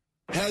Atlanta.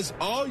 Has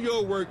all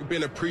your work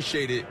been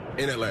appreciated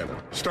in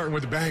Atlanta? Starting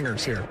with the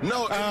bangers here.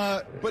 No,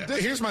 but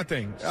here's my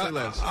thing.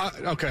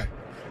 Okay.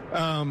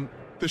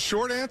 The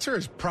short answer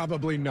is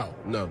probably no.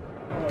 No.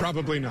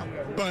 Probably no.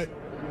 But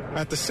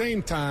at the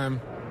same time,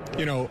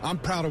 I'm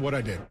proud of what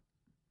I did.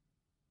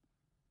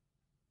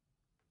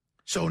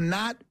 So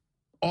not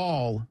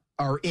all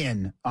are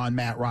in on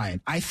Matt Ryan.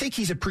 I think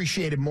he's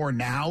appreciated more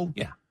now.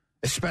 Yeah.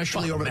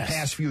 Especially over the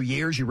past few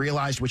years. You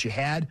realized what you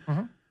had.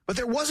 Mm-hmm. But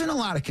there wasn't a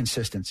lot of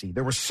consistency.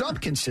 There was some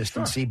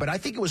consistency, but I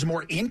think it was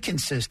more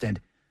inconsistent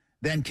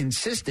than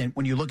consistent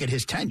when you look at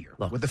his tenure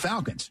with the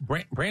Falcons.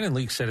 Brandon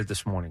Leak said it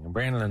this morning, and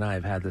Brandon and I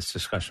have had this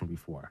discussion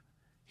before.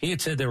 He had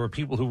said there were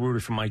people who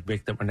rooted for Mike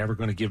Vick that were never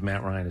going to give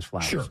Matt Ryan his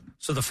flowers. Sure.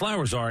 So the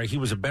flowers are he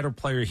was a better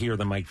player here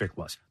than Mike Vick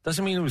was.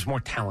 Doesn't mean he was more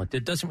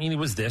talented. Doesn't mean he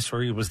was this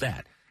or he was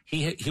that.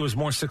 He was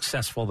more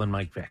successful than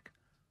Mike Vick.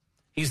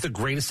 He's the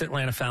greatest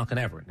Atlanta Falcon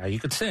ever. Now, you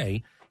could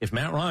say, if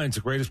Matt Ryan's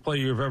the greatest player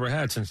you've ever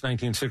had since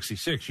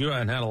 1966, you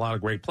haven't had a lot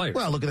of great players.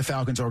 Well, look at the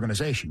Falcons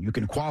organization. You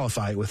can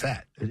qualify it with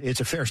that.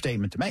 It's a fair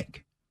statement to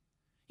make.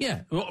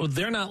 Yeah, well,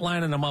 they're not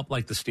lining them up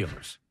like the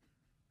Steelers.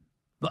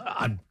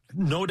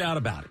 No doubt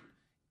about it.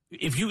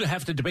 If you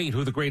have to debate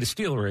who the greatest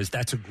Steeler is,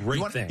 that's a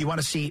great thing. You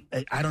want to see,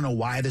 I don't know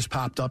why this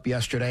popped up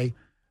yesterday,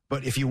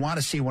 but if you want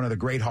to see one of the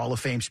great Hall of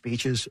Fame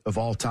speeches of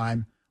all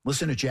time,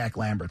 listen to Jack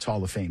Lambert's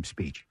Hall of Fame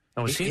speech.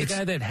 Now, was he the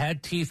guy that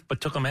had teeth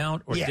but took them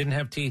out or didn't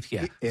have teeth?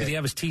 Yeah. Did he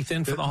have his teeth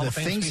in for the Hall of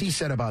Fame The things speech? he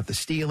said about the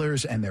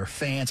Steelers and their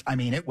fans, I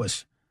mean,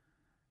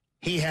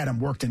 he had them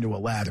worked into a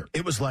lather.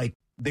 It was like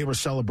they were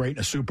celebrating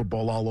a Super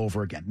Bowl all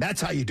over again.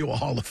 That's how you do a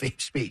Hall of Fame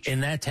speech.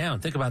 In that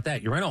town. Think about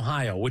that. You're in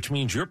Ohio, which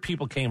means your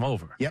people came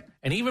over. Yep.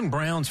 And even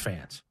Browns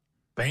fans,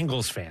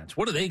 Bengals fans,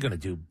 what are they going to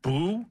do?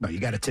 Boo? No, you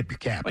got to tip your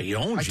cap.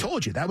 Well, I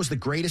told you, that was the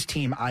greatest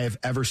team I have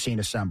ever seen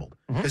assembled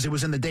because it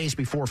was in the days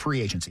before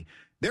free agency.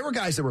 There were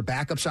guys that were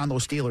backups on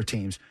those Steeler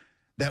teams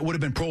that would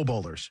have been Pro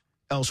Bowlers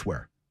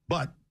elsewhere,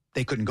 but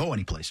they couldn't go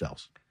anyplace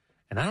else.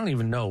 And I don't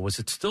even know, was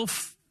it still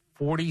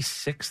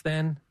 46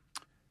 then?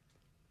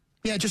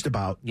 Yeah, just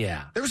about.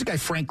 Yeah. There was a guy,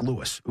 Frank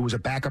Lewis, who was a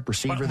backup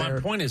receiver there.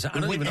 My point is, I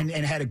don't even know.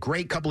 And had a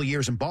great couple of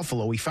years in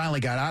Buffalo. He finally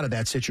got out of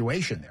that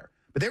situation there.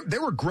 But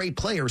there were great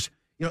players.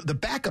 You know, the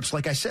backups,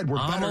 like I said, were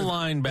better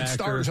than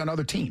starters on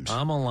other teams.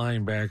 I'm a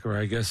linebacker.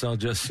 I guess I'll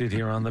just sit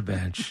here on the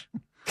bench.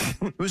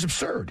 It was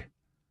absurd.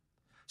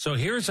 So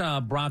here's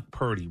Brock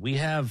Purdy.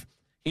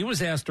 He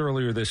was asked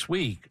earlier this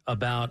week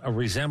about a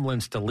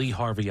resemblance to Lee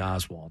Harvey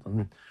Oswald.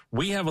 And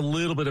we have a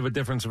little bit of a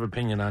difference of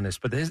opinion on this,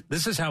 but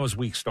this is how his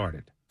week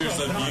started. There's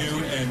a you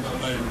and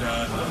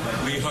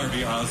Lee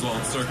Harvey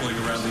Oswald circling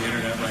around the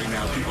internet right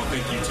now. People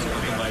think you two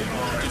look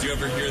alike. Did you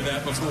ever hear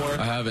that before?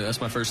 I haven't.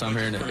 That's my first time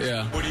hearing it.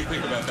 Yeah. What do you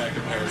think about that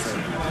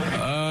comparison?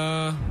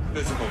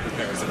 Physical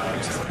comparison,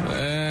 obviously.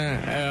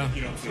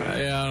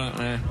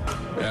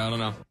 I don't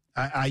know.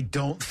 I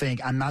don't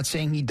think, I'm not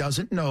saying he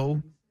doesn't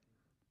know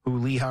who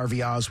Lee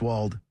Harvey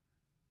Oswald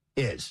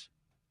is.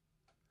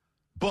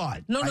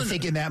 But I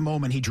think in that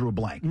moment he drew a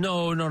blank.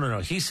 No.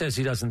 He says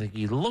he doesn't think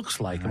he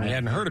looks like him. He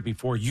hadn't heard it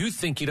before. You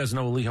think he doesn't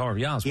know Lee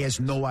Harvey Oswald. He has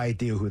no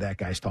idea who that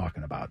guy's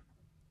talking about.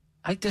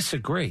 I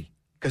disagree.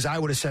 Because I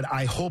would have said,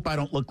 I hope I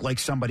don't look like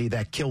somebody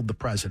that killed the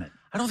president.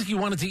 I don't think he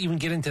wanted to even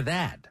get into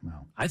that.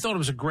 No. I thought it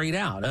was a great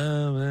out.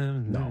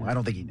 No, I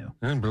don't think he knew.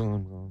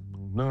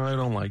 No, I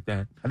don't like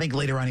that. I think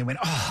later on he went,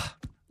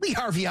 Lee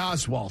Harvey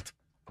Oswald.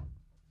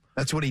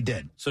 That's what he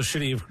did. So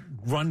should he have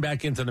run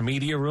back into the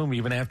media room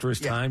even after his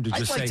time to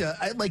just say...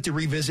 I'd like to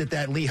revisit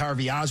that Lee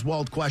Harvey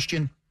Oswald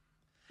question,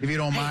 if you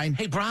don't mind.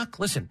 Hey, Brock,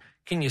 listen,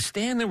 can you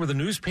stand there with a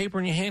newspaper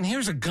in your hand?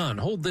 Here's a gun.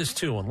 Hold this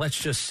too, and let's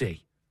just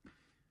see.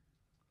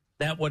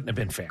 That wouldn't have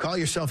been fair. Call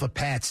yourself a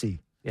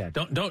patsy. Yeah,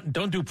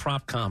 don't do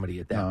prop comedy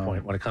at that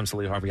point when it comes to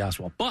Lee Harvey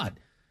Oswald. But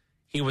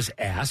he was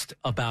asked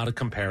about a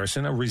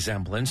comparison, a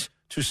resemblance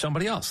to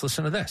somebody else.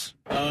 Listen to this.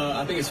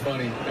 I think it's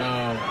funny.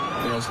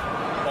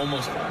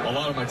 Almost a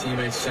lot of my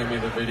teammates sent me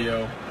the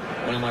video,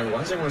 and I'm like,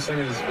 why is everyone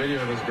sending me this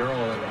video of this girl?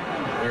 And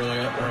they're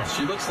like,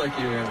 she looks like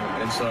you,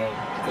 and so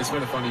it's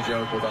been a funny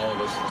joke with all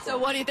of us. So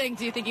what do you think?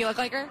 Do you think you look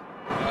like her?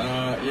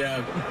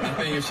 Yeah, I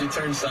think if she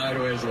turns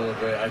sideways a little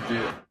bit, I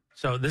do.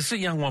 So this is a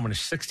young woman, a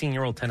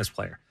 16-year-old tennis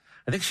player.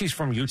 I think she's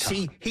from Utah.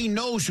 See, he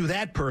knows who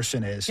that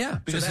person is. Yeah,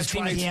 because so that's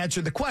why he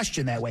answered the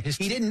question that way.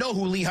 He didn't know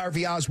who Lee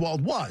Harvey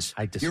Oswald was.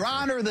 I disagree. Your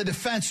Honor, the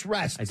defense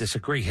rests. I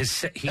disagree.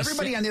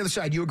 Everybody on the other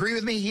side, you agree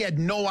with me? He had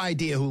no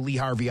idea who Lee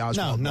Harvey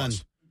Oswald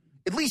was.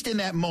 At least in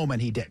that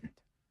moment, he didn't.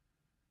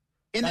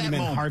 In that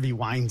moment. Harvey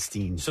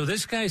Weinstein. So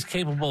this guy's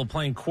capable of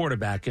playing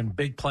quarterback in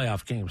big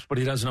playoff games, but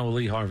he doesn't know who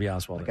Lee Harvey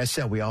Oswald is. Like I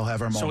said, we all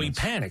have our moments. So he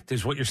panicked,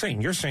 is what you're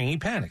saying. You're saying he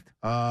panicked.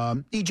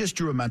 He just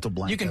drew a mental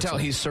blank. You can tell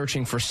he's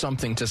searching for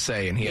something to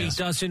say, and he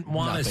doesn't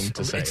want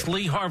to say. It's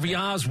Lee Harvey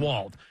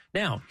Oswald.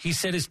 Now, he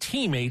said his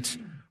teammates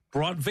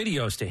brought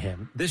videos to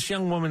him. This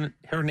young woman,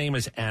 her name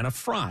is Anna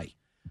Fry,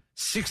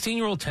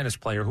 16-year-old tennis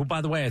player who,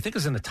 by the way, I think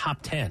is in the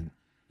top 10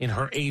 in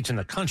her age in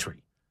the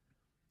country.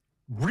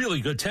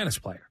 Really good tennis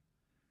player.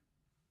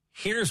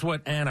 Here's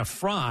what Anna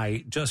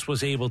Fry just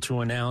was able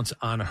to announce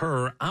on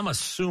her, I'm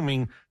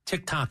assuming,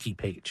 TikTok-y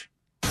page.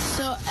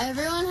 So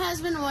everyone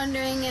has been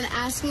wondering and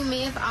asking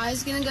me if I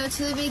was going to go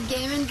to the big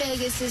game in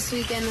Vegas this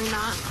weekend or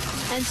not.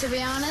 And to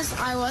be honest,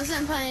 I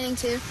wasn't planning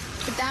to.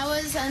 But that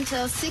was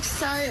until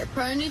 6-Star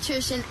Pro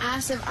Nutrition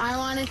asked if I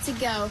wanted to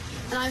go.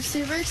 And I'm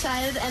super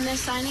excited, and they're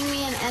signing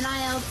me an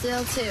NIL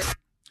deal, too.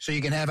 So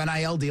you can have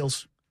NIL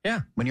deals.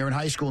 Yeah. When you're in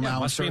high school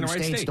now in certain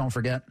states, state. don't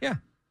forget. Yeah.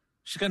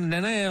 She's got an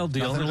NIL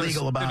deal. Nothing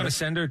illegal about it. They're going to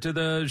send her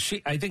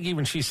to I think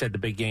even she said the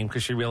big game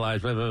because she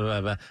realized, blah, blah,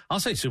 blah, blah. I'll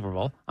say Super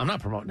Bowl. I'm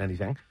not promoting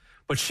anything.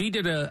 But she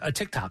did a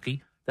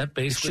TikTok-y that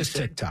basically It's just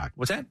TikTok.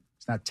 What's that?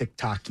 It's not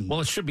TikTok-y.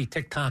 Well, it should be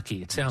TikTok-y.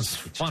 It sounds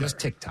funner. Just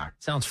TikTok.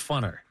 Sounds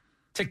funner.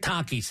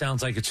 TikTok-y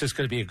sounds like it's just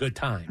going to be a good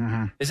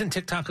time. Isn't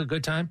TikTok a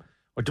good time?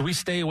 Or do we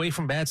stay away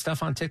from bad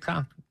stuff on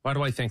TikTok? Why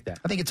do I think that?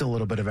 I think it's a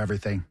little bit of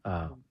everything,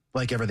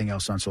 like everything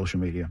else on social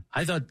media.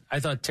 I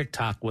thought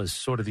TikTok was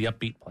sort of the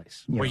upbeat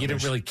place where you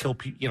didn't really kill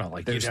people.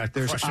 Like there's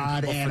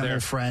odd animal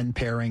friend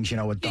pairings.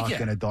 A duck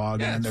and a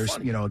dog, and then there's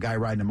funny. A guy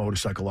riding a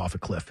motorcycle off a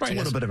cliff. It's a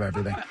little bit of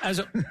everything.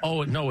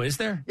 Is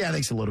there? Yeah, I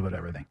think it's a little bit of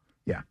everything.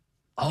 Yeah.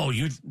 Oh,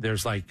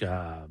 there's like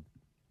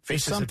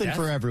faces something of death?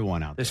 For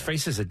everyone out there. There's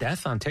faces of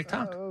death on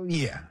TikTok.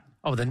 Yeah.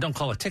 Oh, then don't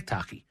call it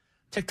TikTok-y.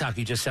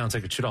 TikTok-y just sounds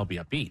like it should all be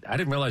upbeat. I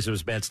didn't realize there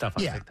was bad stuff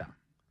on TikTok.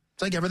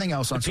 It's like everything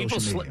else on social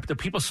media. Do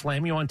people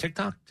slam you on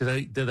TikTok? Do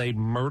they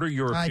murder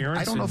your appearance?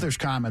 I don't know if there's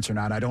comments or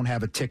not. I don't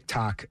have a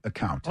TikTok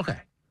account. Okay.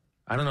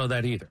 I don't know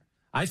that either.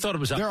 I thought it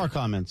was There are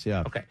comments,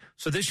 yeah. Okay.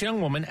 So this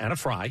young woman, Anna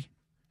Fry,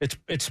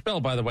 it's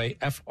spelled, by the way,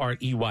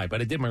 F-R-E-Y,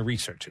 but I did my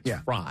research.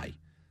 It's Fry.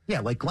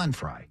 Yeah, like Glenn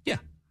Fry. Yeah.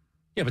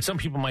 Yeah, but some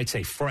people might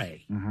say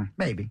Frey.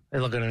 Maybe. They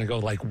look at it and go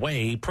like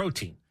whey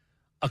protein.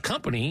 A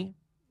company,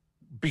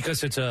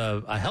 because it's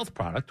a health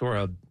product or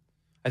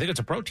I think it's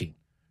a protein.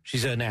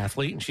 She's an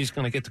athlete, and she's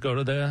going to get to go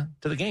to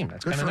the game.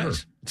 That's kind of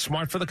nice. Her. It's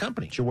smart for the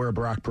company. She'll wear a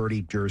Brock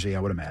Purdy jersey, I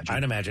would imagine.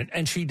 I'd imagine.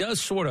 And she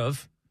does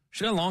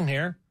she got long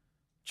hair,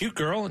 cute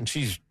girl, and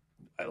she's,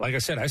 like I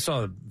said, I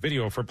saw a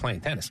video of her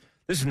playing tennis.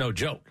 This is no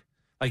joke.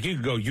 Like, you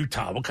could go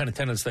Utah. What kind of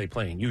tennis do they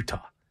play in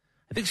Utah?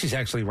 I think she's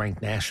actually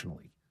ranked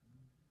nationally.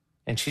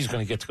 And she's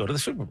going to get to go to the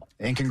Super Bowl.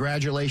 And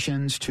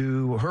congratulations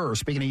to her.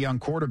 Speaking of young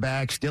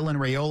quarterbacks, Dylan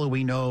Raiola,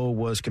 we know,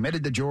 was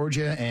committed to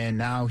Georgia, and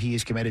now he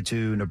is committed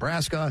to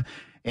Nebraska.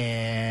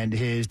 And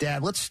his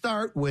dad, let's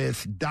start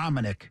with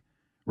Dominic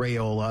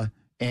Raiola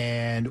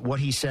and what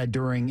he said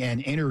during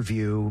an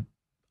interview.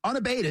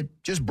 Unabated,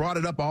 just brought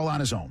it up all on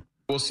his own.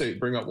 We'll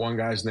bring up one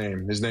guy's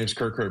name. His name's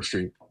Kirk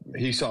Herbstreit.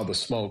 He saw the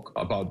smoke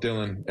about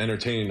Dylan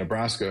entertaining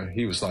Nebraska.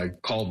 He was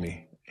like, called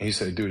me. He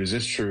said, dude, is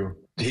this true?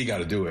 He got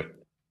to do it.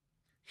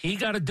 He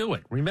got to do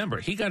it. Remember,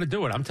 he got to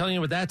do it. I'm telling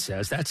you what that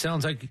says. That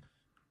sounds like,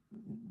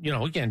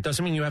 again,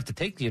 doesn't mean you have to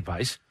take the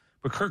advice,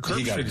 but Kirk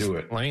Herbstreit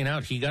is laying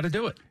out, he got to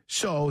do it.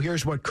 So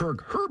here's what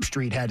Kirk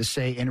Herbstreit had to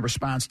say in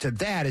response to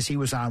that as he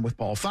was on with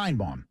Paul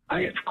Feinbaum.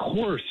 I, of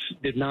course,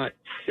 did not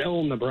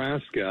sell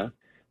Nebraska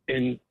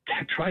and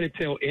try to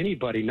tell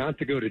anybody not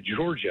to go to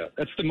Georgia.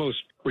 That's the most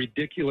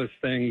ridiculous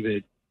thing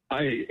that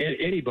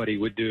anybody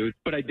would do.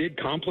 But I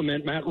did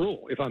compliment Matt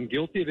Rule. If I'm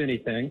guilty of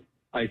anything,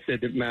 I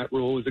said that Matt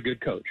Rule is a good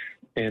coach,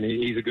 and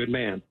he's a good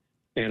man.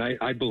 And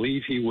I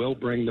believe he will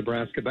bring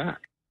Nebraska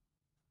back.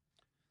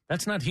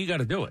 That's not he got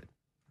to do it.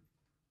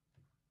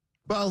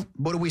 Well,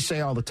 what do we say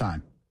all the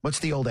time? What's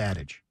the old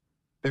adage?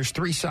 There's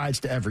three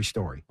sides to every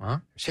story. Uh-huh.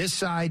 There's his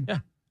side,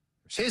 there's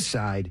his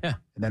side, and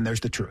then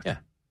there's the truth. Yeah.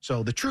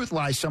 So the truth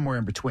lies somewhere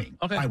in between,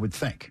 I would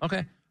think.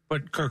 Okay.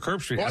 But Kirk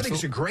Herbstreit... Well, I think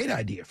it's a great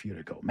idea for you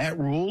to go. Matt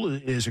Rule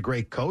is a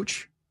great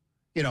coach.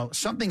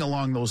 Something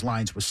along those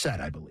lines was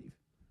said, I believe.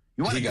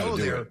 You want to go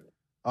there,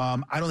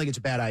 I don't think it's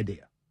a bad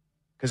idea.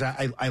 Because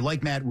I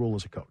like Matt Rule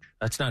as a coach.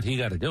 That's not he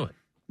got to do it.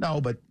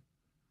 No, but...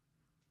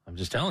 I'm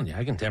just telling you,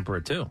 I can temper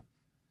it too.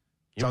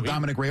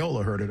 Dominic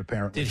Raiola heard it,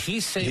 apparently. Did he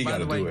say, by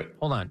the way,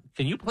 hold on,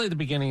 can you play the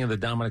beginning of the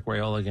Dominic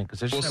Raiola again?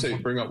 We'll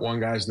bring up one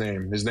guy's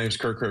name. His name's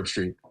Kirk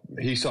Herbstreit.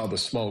 He saw the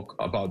smoke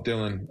about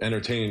Dylan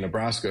entertaining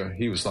Nebraska.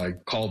 He was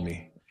like, called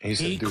me. He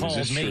said, dude, is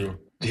this true?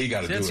 He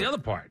got to do it. That's the other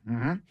part.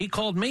 Mm-hmm. He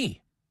called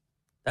me.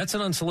 That's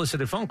an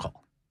unsolicited phone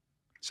call.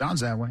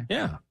 Sounds that way.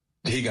 Yeah.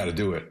 He got to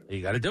do it.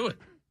 He got to do it.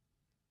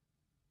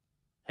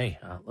 Hey,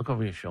 look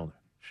over your shoulder.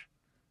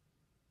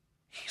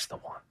 He's the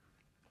one.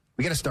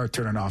 We got to start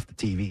turning off the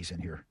TVs in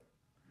here.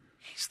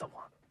 He's the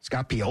one.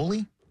 Scott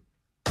Pioli?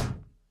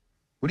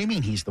 What do you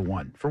mean he's the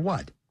one? For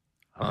what?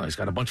 Oh, he's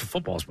got a bunch of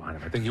footballs behind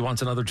him. I think he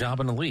wants another job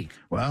in the league.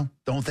 Well,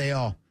 don't they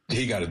all?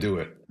 He got to do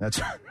it.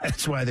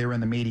 That's why they were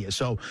in the media.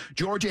 So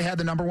Georgia had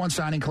the number one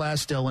signing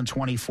class still in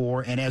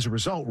 24, and as a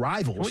result,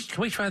 rivals.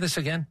 Can we try this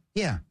again?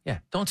 Yeah. Yeah.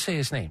 Don't say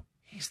his name.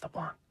 He's the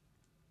one.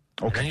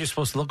 Okay. And then you're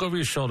supposed to look over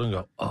your shoulder and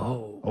go,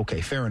 oh.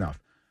 Okay, fair enough.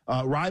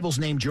 Rivals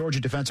named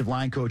Georgia defensive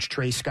line coach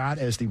Trey Scott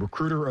as the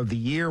recruiter of the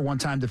year.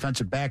 One-time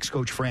defensive backs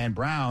coach Fran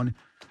Brown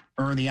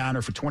earned the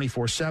honor for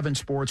 24/7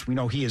 Sports. We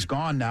know he is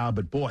gone now,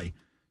 but boy,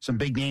 some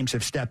big names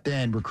have stepped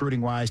in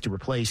recruiting-wise to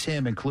replace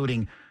him,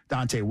 including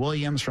Dante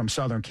Williams from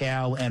Southern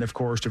Cal and, of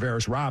course,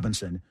 Tavares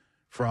Robinson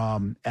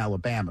from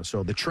Alabama.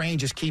 So the train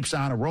just keeps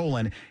on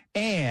rolling.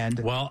 And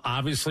well,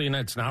 obviously,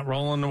 it's not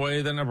rolling the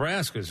way that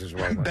Nebraska's is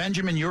rolling.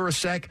 Benjamin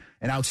Urasek,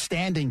 an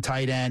outstanding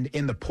tight end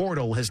in the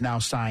portal, has now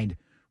signed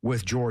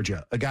with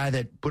Georgia. A guy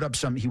that put up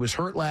he was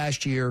hurt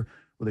last year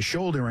with a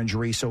shoulder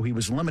injury, so he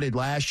was limited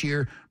last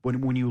year. But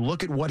when you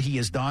look at what he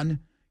has done,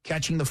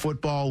 catching the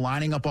football,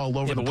 lining up all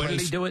over the place. Where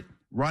did he do it?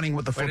 Running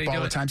with the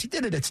football at times. He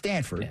did it at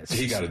Stanford. Yeah,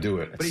 he got to do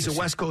it. But he's a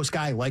West Coast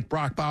guy like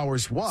Brock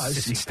Bowers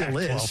was and still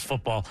is.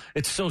 Football.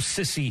 It's so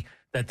sissy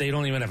that they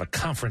don't even have a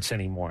conference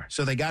anymore.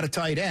 So they got a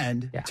tight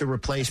end to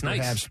replace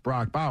perhaps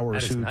Brock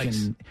Bowers, who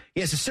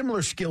he has a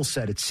similar skill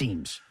set, it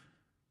seems,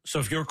 So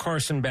if you're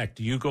Carson Beck,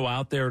 do you go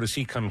out there? Does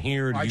he come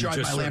here? I drive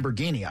my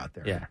Lamborghini out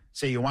there. Yeah.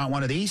 Say, you want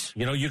one of these?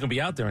 You know, you can be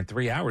out there in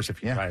 3 hours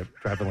if you drive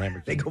a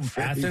Lamborghini. They go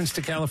Athens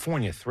to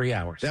California, 3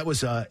 hours. That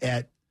was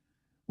at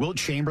Wilt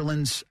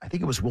Chamberlain's, I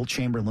think it was Wilt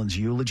Chamberlain's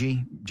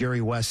eulogy.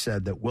 Jerry West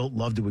said that Wilt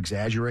loved to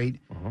exaggerate.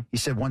 He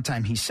said one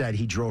time he said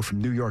he drove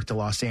from New York to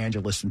Los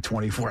Angeles in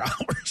 24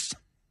 hours.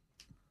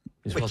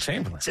 He's Wilt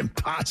Chamberlain. It's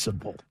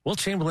impossible. Wilt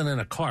Chamberlain in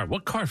a car.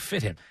 What car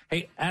fit him?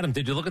 Hey, Adam,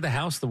 did you look at the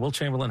house, the Wilt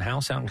Chamberlain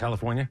house out in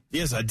California?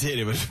 Yes, I did.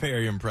 It was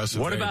very impressive.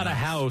 What very about nice. a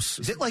house?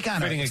 Is it like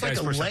on it's like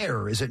a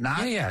lair, is it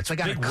not? Yeah, it's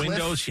like big on a cliff?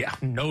 windows. Yeah,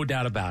 no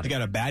doubt about it. You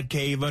got a bat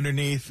cave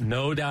underneath.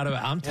 No doubt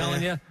about it. I'm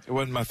telling you. It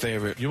wasn't my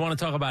favorite. You want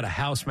to talk about a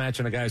house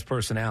matching a guy's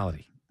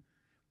personality.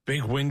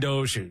 Big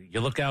windows.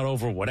 You look out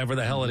over whatever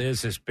the hell it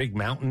is, this big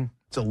mountain.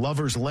 It's a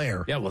lover's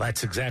lair. Yeah, well,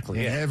 that's exactly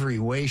in it. every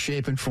way,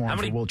 shape, and form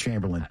for Wilt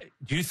Chamberlain.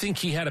 Do you think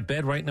he had a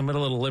bed right in the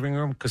middle of the living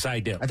room? Because I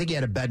do. I think he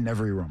had a bed in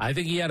every room. I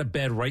think he had a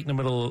bed right in the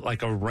middle,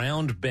 like a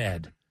round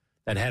bed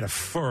that had a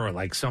fur,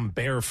 like some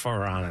bear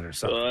fur on it or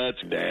something. Oh,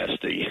 that's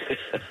nasty.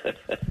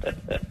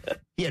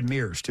 He had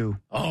mirrors, too.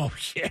 Oh,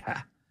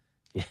 yeah.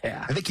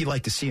 Yeah. I think he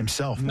liked to see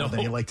himself more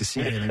than he liked to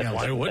see anything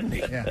else. Why wouldn't he?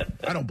 Yeah,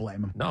 I don't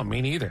blame him. No,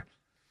 me neither.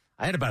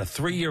 I had about a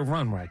 3-year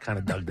run where I kind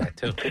of dug that,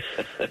 too.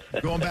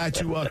 Going back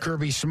to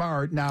Kirby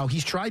Smart, now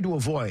he's tried to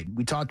avoid,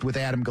 we talked with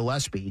Adam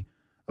Gillespie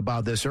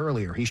about this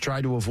earlier, he's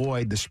tried to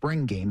avoid the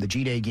spring game, the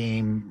G-Day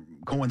game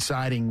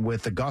coinciding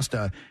with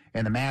Augusta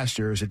and the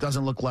Masters. It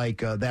doesn't look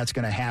like that's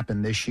going to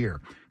happen this year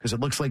because it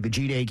looks like the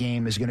G-Day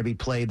game is going to be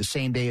played the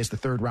same day as the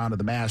third round of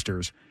the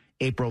Masters,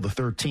 April the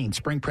 13th.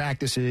 Spring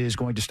practice is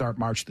going to start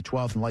March the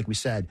 12th, and like we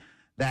said,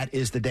 that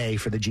is the day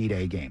for the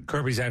G-Day game.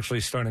 Kirby's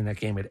actually starting that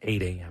game at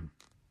 8 a.m.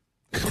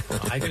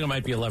 I think it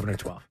might be 11 or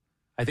 12.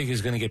 I think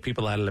he's going to get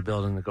people out of the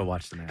building to go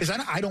watch the match.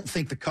 Because I don't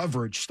think the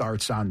coverage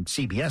starts on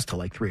CBS till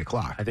like 3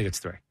 o'clock. I think it's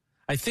 3.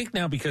 I think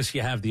now because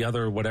you have the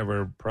other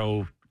whatever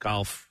Pro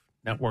Golf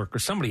Network or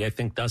somebody I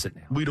think does it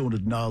now. We don't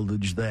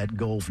acknowledge that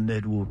golf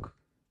network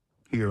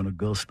here in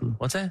Augusta.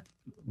 What's that?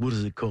 What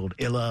is it called?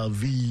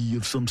 LIV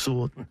of some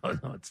sort?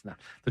 No, it's not.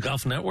 The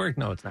Golf Network?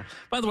 No, it's not.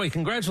 By the way,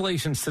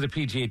 congratulations to the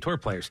PGA Tour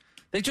players.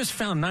 They just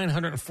found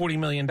 $940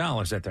 million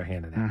that they're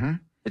handing out.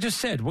 They just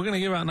said, we're going to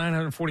give out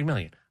 $940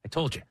 million. I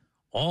told you.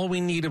 All we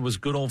needed was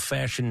good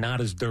old-fashioned,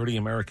 not as dirty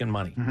American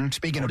money.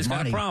 Speaking of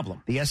money,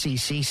 the SEC,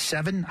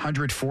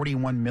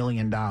 $741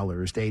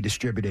 million they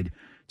distributed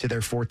to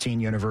their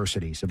 14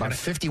 universities. About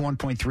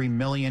 $51.3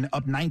 million,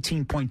 up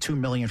 $19.2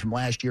 million from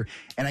last year.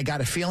 And I got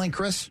a feeling,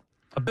 Chris?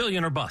 $1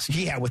 billion or bust.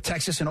 Yeah, with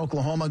Texas and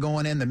Oklahoma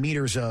going in, the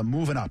meter's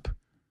moving up.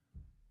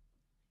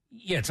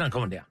 Yeah, it's not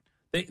going down.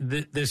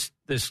 This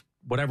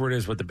whatever it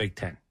is with the Big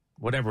Ten,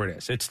 whatever it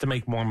is, it's to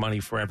make more money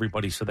for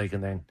everybody so they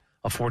can then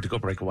afford to go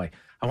break away.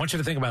 I want you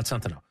to think about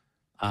something, though.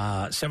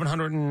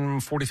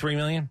 $743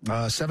 million?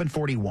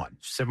 741.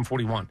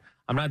 741.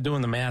 I'm not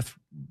doing the math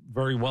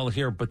very well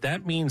here, but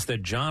that means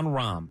that John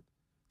Rahm,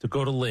 to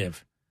go to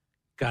live,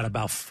 got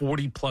about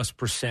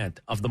 40+%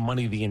 of the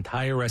money the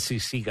entire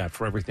SEC got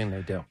for everything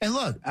they do. And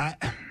look,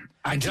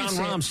 and John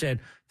Rahm said,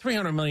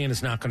 $300 million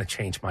is not going to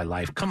change my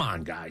life. Come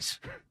on, guys.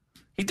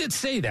 He did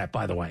say that,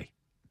 by the way.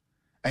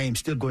 I am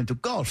still going to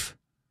golf.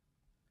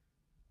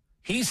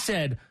 He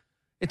said,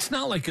 it's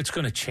not like it's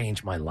going to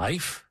change my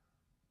life.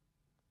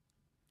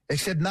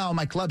 Except now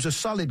my clubs are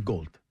solid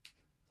gold.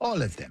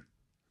 All of them.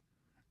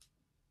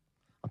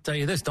 I'll tell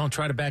you this, don't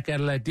try to back out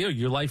of that deal.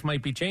 Your life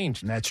might be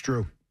changed. That's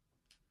true.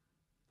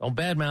 Don't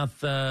badmouth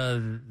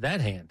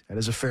that hand. That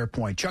is a fair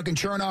point. Chuck and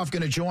Chernoff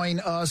going to join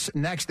us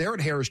next. They're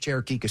at Harris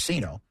Cherokee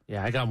Casino.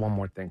 Yeah, I got one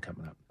more thing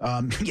coming up.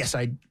 Yes,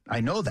 I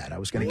know that. I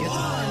was going to get to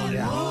that.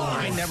 Yeah.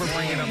 I never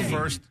bring it up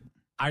first.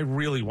 I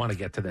really want to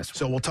get to this one.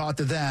 So we'll talk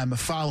to them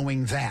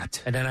following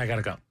that. And then I got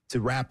to go.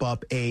 To wrap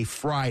up a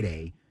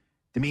Friday.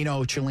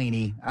 Dimino,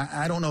 Celllini,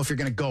 I don't know if you're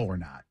going to go or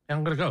not.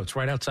 I'm going to go. It's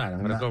right outside. I'm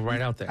going to go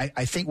right out there.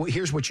 I think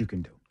here's what you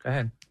can do. Go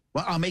ahead.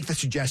 Well, I'll make the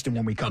suggestion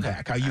when we come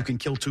back, how you can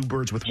kill two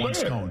birds with one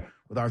stone,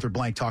 with Arthur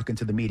Blank talking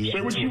to the media.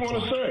 Say what you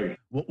want to say.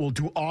 We'll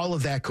do all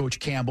of that, Coach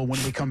Campbell,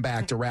 when we come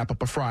back to wrap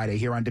up a Friday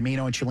here on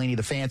Dimino and Celllini,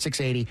 the Fan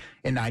 680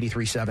 and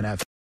 93.7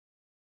 FM.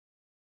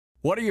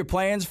 What are your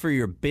plans for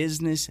your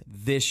business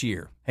this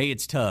year? Hey,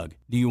 it's Tug.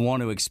 Do you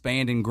want to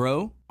expand and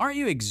grow? Aren't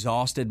you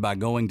exhausted by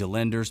going to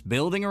lenders,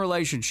 building a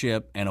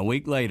relationship, and a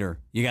week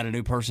later, you got a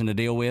new person to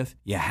deal with?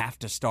 You have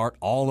to start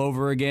all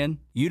over again?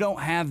 You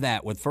don't have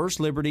that with First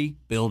Liberty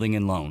Building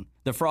and Loan.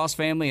 The Frost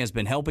family has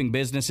been helping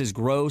businesses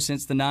grow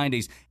since the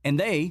 90s, and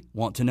they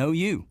want to know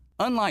you.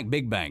 Unlike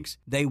big banks,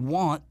 they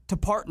want to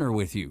partner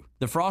with you.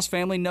 The Frost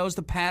family knows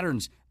the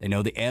patterns. They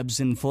know the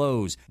ebbs and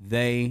flows.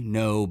 They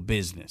know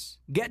business.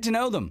 Get to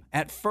know them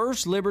at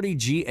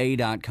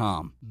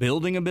firstlibertyga.com.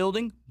 Building a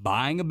building,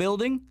 buying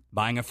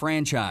a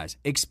franchise,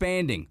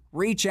 expanding.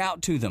 Reach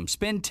out to them.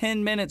 Spend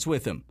 10 minutes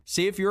with them.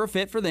 See if you're a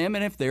fit for them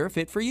and if they're a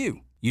fit for you.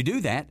 You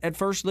do that at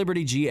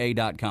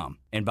FirstLibertyGA.com.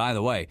 And by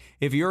the way,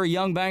 if you're a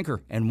young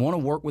banker and want to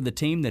work with a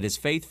team that is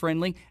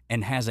faith-friendly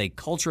and has a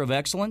culture of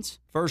excellence,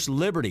 First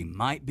Liberty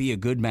might be a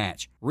good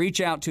match.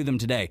 Reach out to them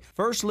today.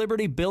 First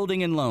Liberty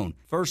Building and Loan.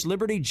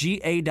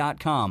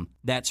 FirstLibertyGA.com.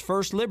 That's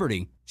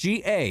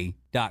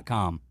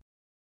FirstLibertyGA.com.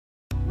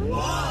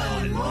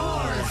 One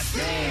more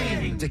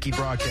thing. Dickey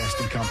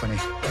Broadcasting Company.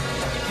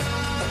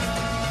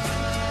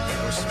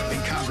 That was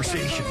in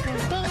conversation.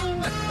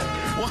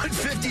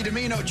 150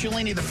 Dimino,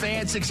 Celllini, the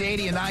Fan,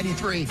 680 and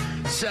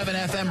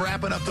 93.7 FM,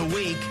 wrapping up the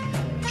week.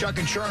 Chuck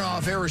and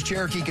Chernoff, Harris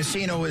Cherokee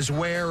Casino is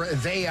where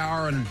they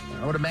are, and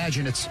I would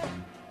imagine it's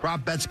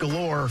prop bets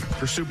galore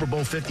for Super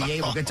Bowl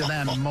 58. We'll get to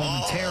them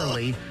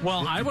momentarily.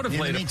 Well, I would have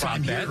laid a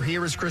prop bet.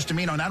 Here is Chris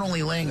Dimino, not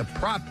only laying a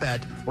prop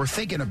bet or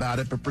thinking about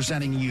it, but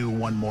presenting you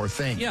one more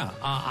thing. Yeah,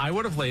 I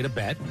would have laid a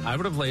bet.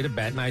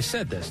 And I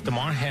said this.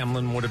 Damar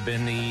Hamlin would have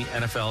been the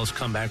NFL's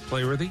comeback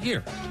player of the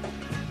year.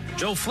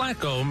 Joe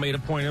Flacco made a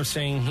point of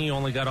saying he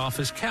only got off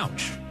his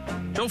couch.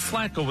 Joe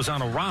Flacco was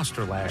on a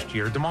roster last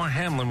year. Damar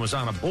Hamlin was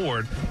on a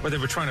board where they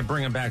were trying to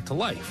bring him back to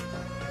life.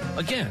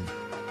 Again,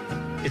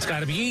 it's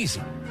got to be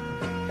easy.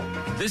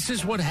 This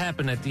is what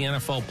happened at the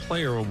NFL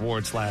Player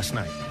Awards last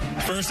night.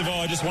 First of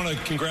all, I just want to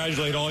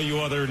congratulate all you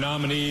other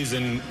nominees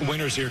and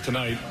winners here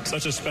tonight.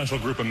 Such a special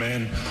group of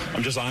men.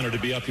 I'm just honored to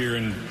be up here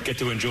and get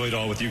to enjoy it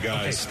all with you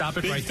guys. Okay, stop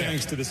it Big right there.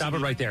 thanks to the Stop it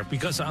right there.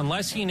 Because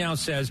unless he now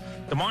says,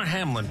 Damar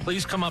Hamlin,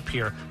 please come up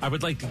here. I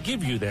would like to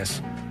give you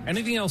this.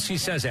 Anything else he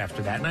says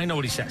after that, and I know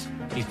what he says.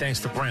 He thanks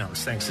the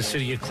Browns, thanks the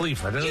city of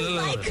Cleveland. You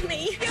like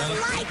me. You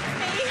like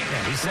me.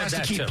 Yeah, he said has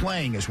that to keep too.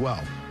 playing as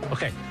well.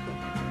 Okay.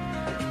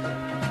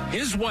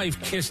 His wife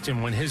kissed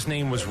him when his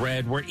name was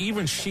read, where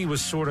even she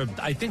was sort of,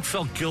 I think,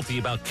 felt guilty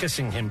about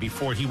kissing him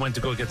before he went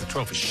to go get the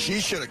trophy.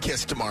 She should have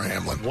kissed Damar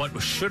Hamlin. What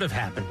should have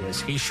happened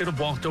is he should have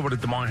walked over to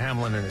Damar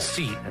Hamlin in his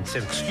seat and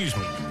said, excuse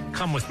me,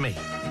 come with me.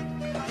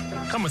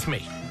 Come with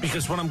me.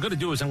 Because what I'm going to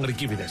do is I'm going to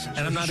give you this. And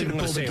I'm not even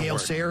going to say a Gail word.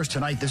 Sayers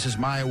tonight, this is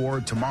my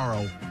award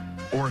tomorrow.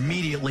 Or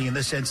immediately in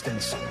this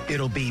instance,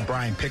 it'll be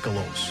Brian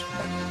Piccolo's.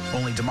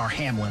 Only Damar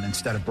Hamlin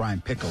instead of Brian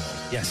Piccolo.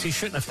 Yes, he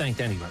shouldn't have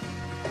thanked anybody.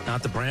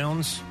 Not the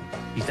Browns.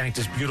 He thanked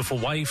his beautiful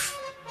wife,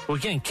 who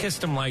again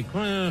kissed him like,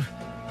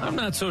 I'm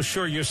not so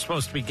sure you're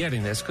supposed to be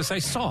getting this because I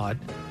saw it.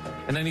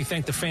 And then he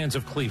thanked the fans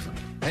of Cleveland.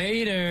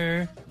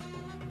 Hater.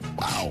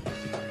 Wow.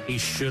 He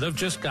should have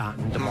just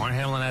gotten Damar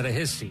Hamlin out of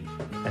his seat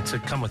and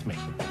said, come with me.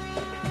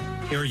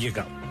 Here you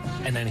go.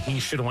 And then he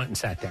should have went and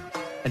sat down.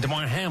 And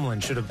Damar Hamlin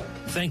should have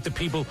thanked the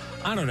people,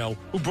 I don't know,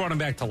 who brought him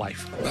back to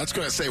life. That's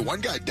going to say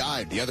one guy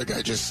died. The other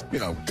guy just,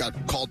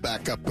 got called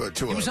back up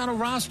to He was on a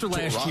roster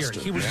last year.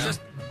 He was just,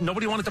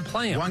 nobody wanted to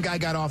play him. One guy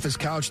got off his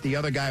couch. The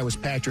other guy was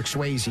Patrick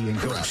Swayze in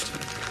Ghost.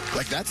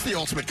 Like, that's the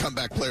ultimate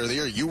comeback player of the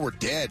year. You were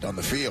dead on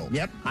the field.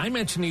 Yep. I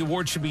mentioned the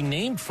award should be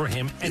named for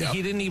him, and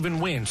he didn't even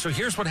win. So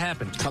here's what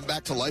happened.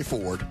 Comeback to life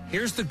award.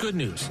 Here's the good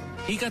news.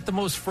 He got the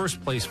most first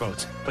place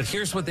votes. But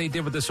here's what they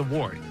did with this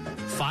award.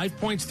 5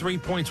 points, 3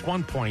 points,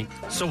 1 point.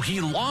 So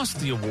he lost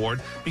the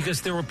award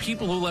because there were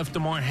people who left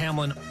Damar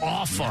Hamlin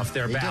off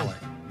their ballot.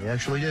 They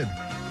actually did.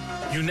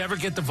 You never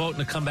get to vote in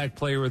the comeback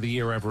player of the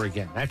year ever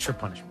again. That's your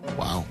punishment.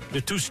 Wow.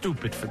 You're too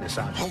stupid for this,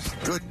 obviously. Oh,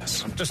 my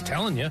goodness. I'm just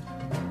telling you.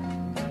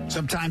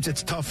 Sometimes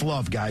it's tough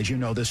love, guys. You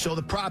know this. So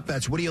the prop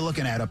bets, what are you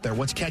looking at up there?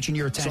 What's catching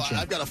your attention?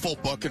 So I've got a full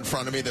book in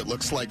front of me that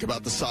looks like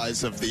about the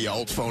size of the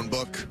old phone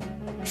book.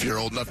 If you're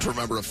old enough to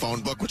remember a phone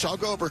book, which I'll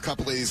go over a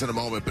couple of these in a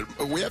moment,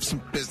 but we have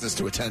some business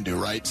to attend to,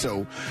 right?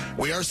 So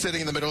we are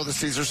sitting in the middle of the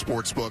Caesars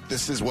Sportsbook.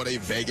 This is what a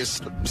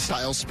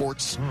Vegas-style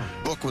sports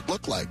book would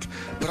look like.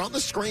 But on the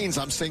screens,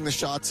 I'm seeing the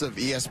shots of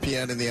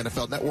ESPN and the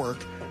NFL Network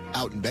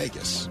out in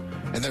Vegas.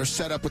 And they're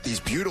set up with these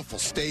beautiful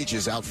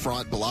stages out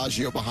front,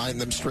 Bellagio behind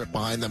them, Strip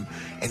behind them,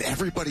 and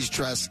everybody's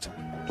dressed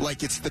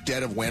like it's the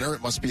dead of winter.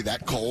 It must be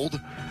that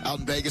cold out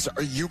in Vegas.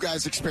 Are you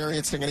guys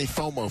experiencing any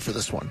FOMO for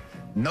this one?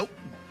 Nope.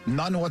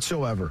 None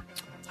whatsoever.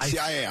 See,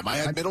 I am. I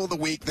had middle of the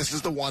week. This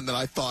is the one that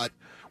I thought,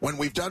 when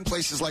we've done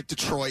places like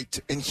Detroit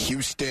and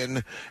Houston,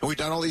 and we've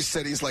done all these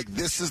cities, like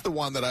this is the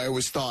one that I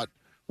always thought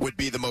would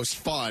be the most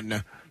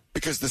fun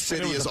because the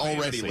city is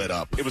already lit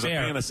up. It was a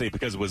fantasy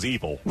because it was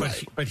evil.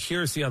 But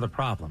here's the other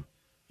problem.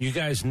 You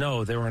guys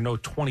know there are no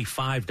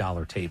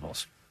 $25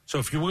 tables. So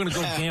if you were going to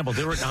go gamble,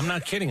 I'm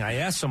not kidding. I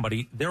asked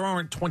somebody, there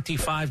aren't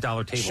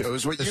 $25 tables.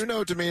 Shows what you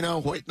know,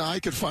 Dimino. Wait, now I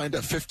could find a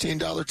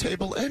 $15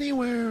 table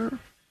anywhere.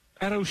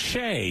 At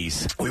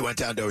O'Shea's. We went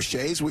down to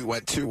O'Shea's. We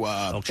went to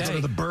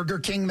the Burger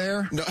King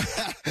there? No,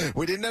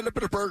 we didn't end up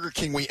at a Burger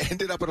King. We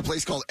ended up at a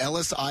place called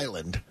Ellis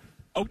Island.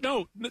 Oh,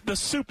 no, the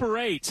Super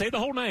 8. Say the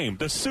whole name.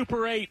 The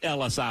Super 8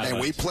 Ellis Island.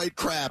 And we played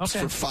craps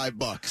for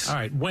 $5. All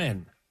right,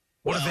 when?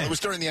 It was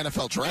during the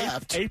NFL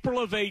draft. April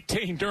of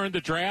 18 during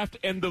the draft,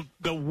 and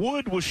the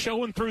wood was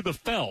showing through the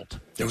felt.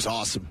 It was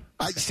awesome.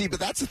 I see,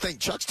 but that's the thing.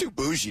 Chuck's too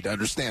bougie to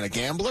understand. A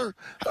gambler,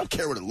 I don't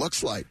care what it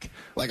looks like.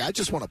 Like, I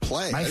just want to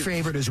play. My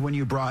favorite is when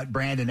you brought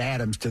Brandon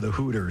Adams to the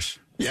Hooters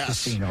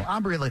Casino.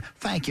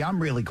 Thank you.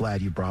 I'm really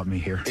glad you brought me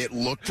here. It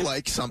looked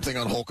like something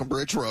on Holcomb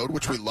Bridge Road,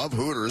 which we love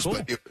Hooters,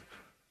 but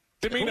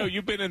Dimino,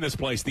 you've been in this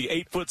place, the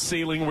 8-foot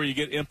ceiling where you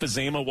get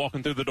emphysema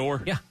walking through the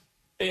door? Yeah.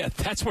 Yeah,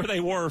 that's where they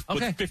were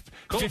with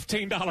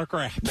 $15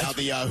 craps. Now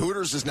the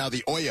Hooters is now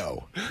the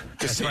Oyo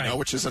Casino,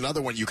 which is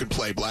another one you can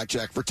play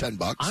blackjack for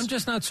 $10. I'm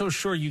just not so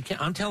sure you can.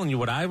 I'm telling you,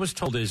 what I was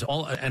told is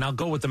and I'll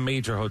go with the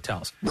major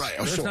hotels. Right.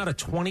 There's not a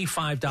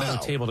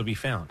 $25 table to be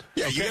found.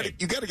 Yeah,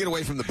 you got to get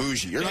away from the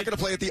bougie. You're not going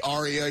to play at the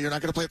Aria. You're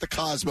not going to play at the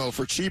Cosmo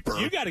for cheaper.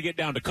 You got to get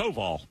down to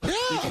Koval.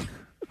 Yeah.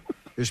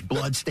 There's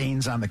blood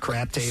stains on the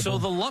crap table. So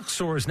the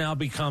Luxor has now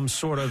become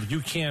sort of,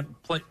 you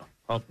can't play.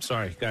 Oh,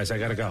 sorry, guys, I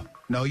got to go.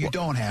 No, you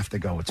don't have to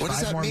go. It's what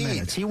 5 more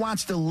minutes. He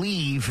wants to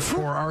leave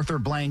for Arthur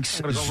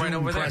Blank's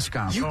Zoom press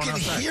conference. You can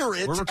hear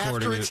it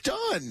after it's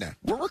done.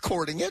 We're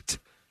recording it.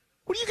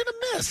 What are you going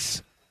to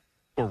miss?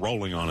 We're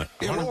rolling on it.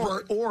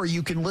 Or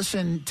you can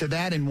listen to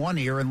that in one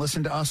ear and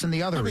listen to us in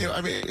the other ear.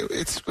 I mean,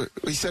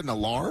 he said an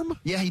alarm?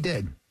 Yeah, he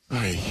did.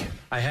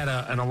 I had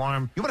an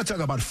alarm. You want to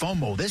talk about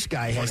FOMO? This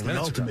guy has the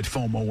ultimate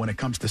FOMO when it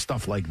comes to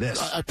stuff like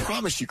this. I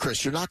promise you,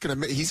 Chris, you're not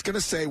going to. He's going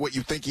to say what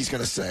you think he's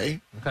going to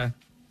say. Okay.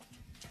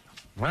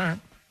 All right.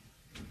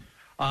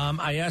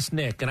 I asked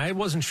Nick, and I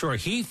wasn't sure.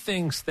 He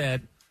thinks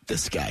that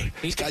this guy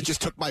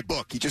just took my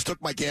book. He just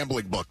took my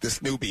gambling book. This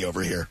newbie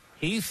over here.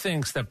 He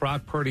thinks that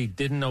Brock Purdy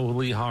didn't know who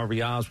Lee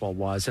Harvey Oswald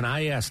was, and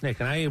I asked Nick,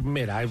 and I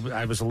admit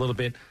I was a little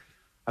bit.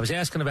 I was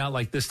asking about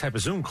like this type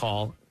of Zoom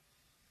call.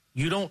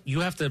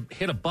 You have to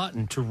hit a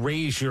button to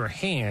raise your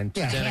hand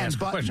to then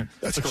ask a question.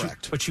 That's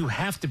correct. But you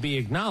have to be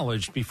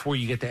acknowledged before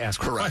you get to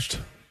ask a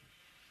question.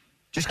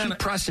 Just keep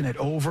pressing it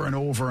over and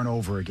over and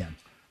over again.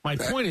 My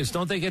point is,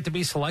 don't they get to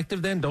be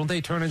selective then? Don't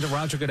they turn into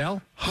Roger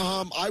Goodell?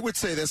 I would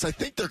say this. I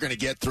think they're going to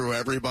get through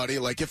everybody.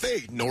 Like, if they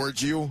ignored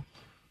you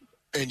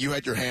and you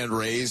had your hand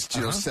raised,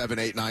 7,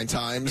 8, 9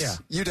 times,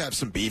 you'd have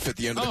some beef at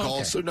the end of the call.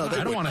 Okay. So, no,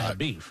 they I don't want to have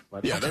beef.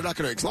 They're not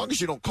going to, as long as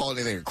you don't call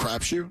anything a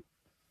crapshoot.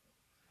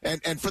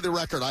 And for the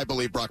record, I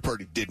believe Brock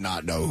Purdy did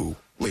not know who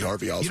Lee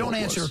Harvey Oswald was. You don't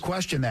answer a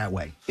question that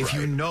way if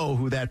you know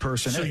who that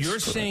person is. So you're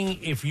saying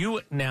if you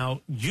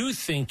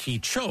think he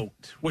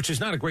choked, which is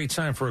not a great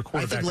sign for a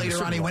quarterback. I think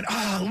later on he went,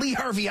 Lee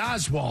Harvey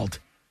Oswald.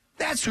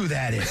 That's who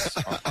that is.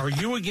 Are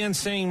you again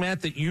saying,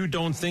 Matt, that you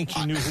don't think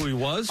he knew who he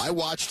was? I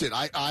watched it.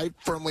 I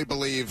firmly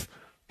believe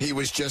he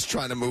was just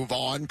trying to move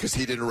on because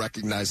he didn't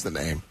recognize the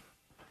name.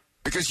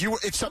 Because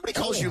if somebody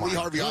calls you Lee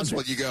Harvey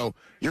Oswald, you go,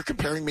 you're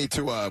comparing me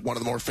to one of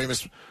the more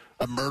famous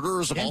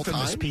murderers of all time?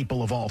 Infamous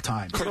people of all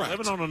time. Correct.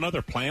 Living on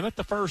another planet,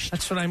 the first?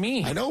 That's what I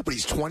mean. I know, but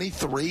he's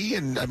 23,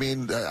 and I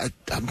mean,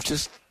 I'm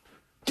just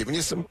giving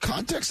you some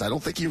context. I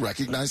don't think he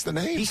recognized the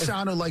name. He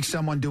sounded like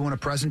someone doing a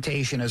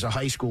presentation as a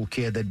high school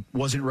kid that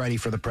wasn't ready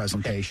for the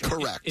presentation.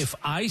 Correct. If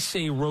I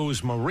say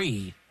Rose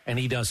Marie and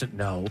he doesn't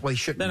know, well, he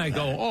shouldn't. Then I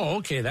go, oh,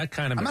 okay, that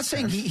kind of I'm not makes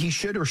saying sense. he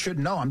should or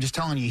shouldn't know. I'm just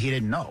telling you he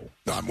didn't know.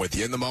 No, I'm with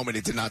you. In the moment,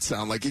 it did not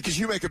sound like it because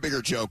you make a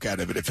bigger joke out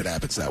of it if it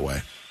happens that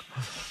way.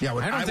 Yeah,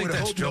 I would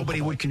hope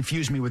nobody would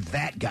confuse me with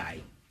that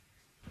guy.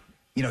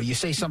 You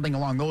say something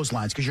along those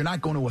lines because you're not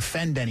going to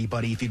offend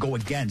anybody if you go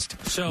against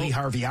Lee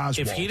Harvey Oswald.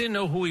 If he didn't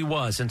know who he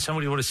was and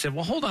somebody would have said,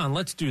 well, hold on,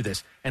 let's do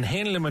this, and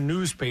handed him a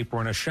newspaper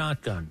and a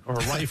shotgun or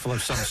a rifle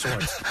of some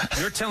sort,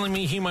 you're telling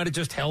me he might have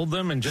just held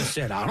them and just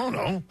said, I don't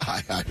know.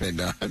 I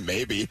mean,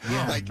 maybe.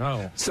 Yeah,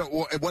 no. So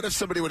what if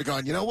somebody would have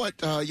gone, you know what,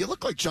 you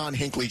look like John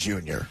Hinckley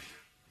Jr.?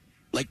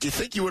 Like, do you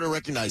think you would have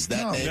recognized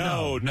that name?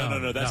 No.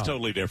 That's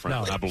totally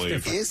different, I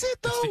believe. Is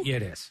it, though? Yeah,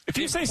 it is. If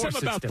you say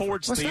something about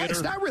Ford's Theater...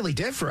 It's not really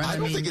different. I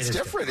don't think it's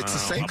different. It's the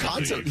same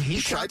concept.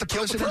 He tried to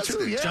kill the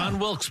president. Too, yeah. John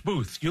Wilkes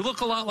Booth. You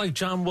look a lot like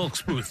John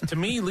Wilkes Booth. To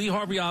me, Lee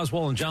Harvey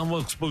Oswald and John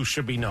Wilkes Booth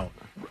should be known.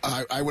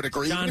 I would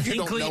agree. John Even if you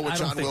Hinckley, don't know what I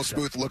don't John think Wilkes so.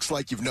 Booth looks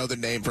like, you know the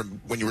name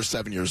from when you were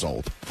 7 years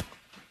old.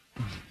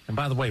 And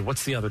by the way,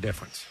 what's the other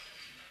difference?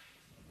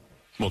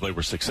 Well, they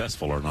were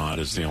successful or not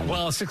is the only...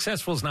 Well,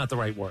 successful is not the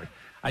right word.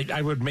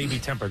 I would maybe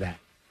temper that.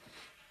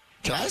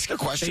 Can I ask a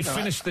question? They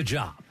finished the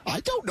job.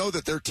 I don't know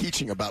that they're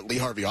teaching about Lee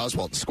Harvey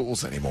Oswald in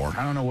schools anymore.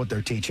 I don't know what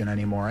they're teaching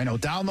anymore. I know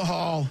down the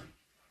hall.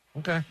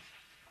 Okay.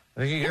 I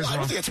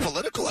don't think it's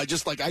political. I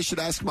should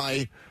ask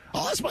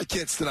I'll ask my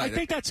kids tonight. I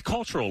think that's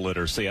cultural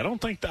literacy. I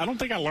don't think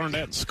I learned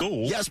that in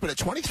school. Yes, but at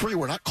 23,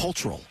 we're not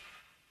cultural.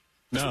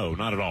 No,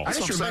 not at all. I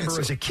just remember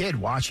as a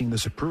kid watching the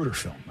Zapruder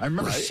film. I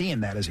remember seeing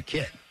that as a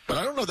kid. But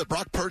I don't know that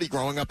Brock Purdy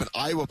growing up in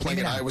Iowa playing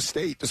at Iowa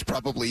State is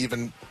probably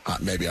even,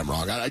 maybe I'm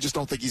wrong. I just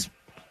don't think he's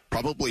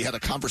probably had a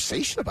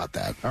conversation about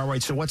that. All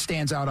right, so what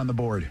stands out on the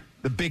board?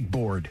 The big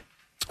board.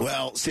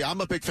 Well, see,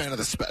 I'm a big fan of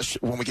the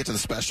special. When we get to the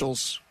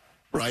specials,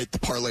 right, the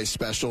parlay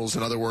specials.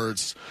 In other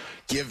words,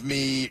 give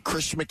me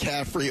Christian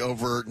McCaffrey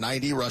over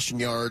 90 rushing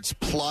yards,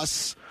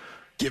 plus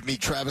give me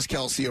Travis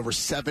Kelce over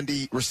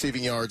 70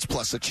 receiving yards,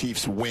 plus a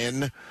Chiefs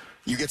win.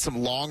 You get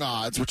some long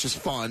odds, which is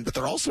fun, but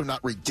they're also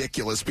not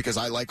ridiculous because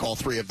I like all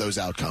three of those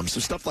outcomes. So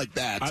stuff like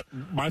that.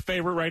 My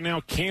favorite right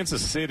now,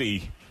 Kansas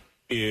City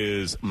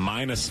is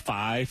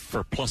 -5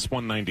 for plus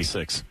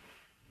 196.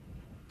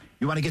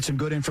 You want to get some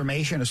good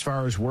information as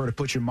far as where to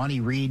put your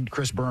money? Read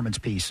Chris Berman's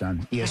piece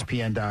on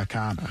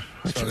ESPN.com.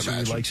 That's who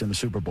he likes in the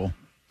Super Bowl.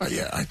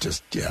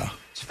 It's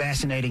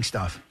fascinating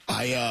stuff.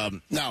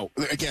 Now,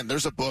 again,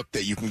 there's a book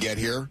that you can get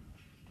here.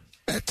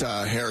 at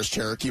Harris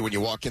Cherokee when you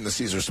walk in the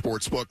Caesar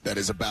Sportsbook that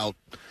is about,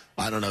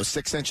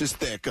 6 inches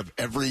thick of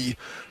every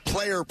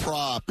player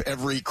prop,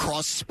 every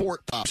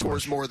cross-sport prop.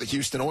 Scores more the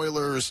Houston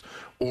Oilers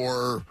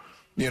or,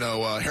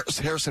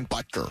 Harrison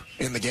Butker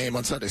in the game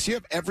on Sunday. So you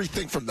have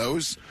everything from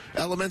those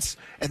elements,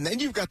 and then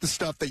you've got the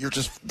stuff that you're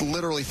just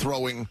literally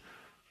throwing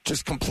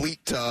just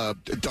complete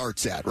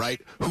darts at,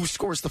 right? Who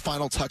scores the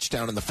final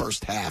touchdown in the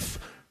first half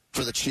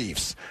for the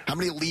Chiefs? How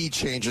many lead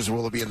changes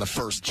will there be in the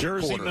first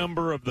jersey quarter?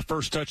 Number of the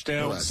first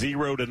touchdown, Correct.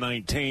 0 to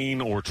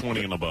 19 or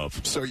 20 and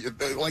above. So,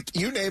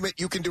 you name it,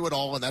 you can do it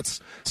all, and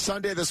that's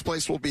Sunday. This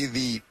place will be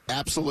the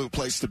absolute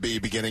place to be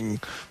beginning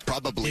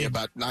probably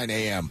about 9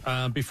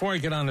 a.m. Before I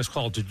get on this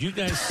call, did you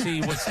guys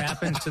see what's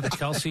happened to the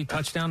Kelsey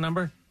touchdown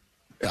number?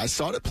 I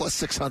saw it at plus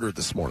 600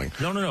 this morning.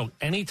 No.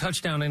 Any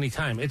touchdown,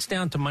 anytime. It's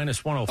down to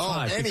minus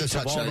 105. Any because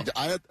touchdown.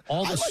 Of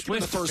all the I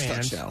Swift the first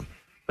fans. touchdown.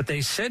 But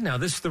they said now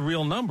this is the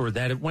real number,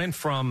 that it went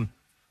from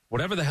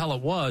whatever the hell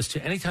it was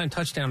to anytime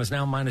touchdown is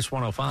now minus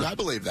 105. I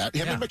believe that.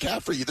 Him and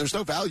McCaffrey, there's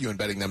no value in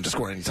betting them to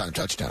score anytime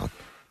touchdown.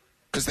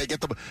 Because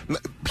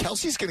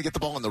Kelsey's going to get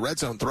the ball in the red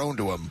zone thrown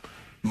to him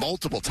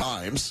multiple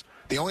times.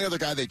 The only other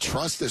guy they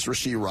trust is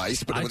Rashee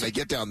Rice, but when they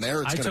get down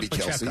there, it's going to be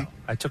Kelsey.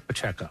 I took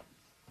Pacheco.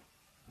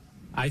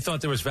 I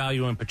thought there was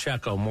value in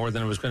Pacheco more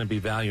than it was going to be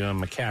value in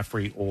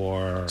McCaffrey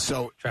or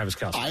Travis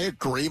Kelce. I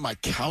agree. My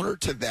counter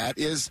to that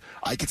is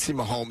I could see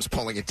Mahomes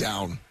pulling it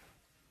down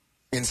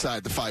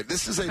inside the 5.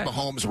 This is a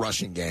Mahomes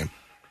rushing game.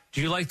 Do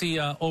you like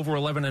the over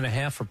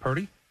 11.5 for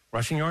Purdy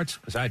rushing yards?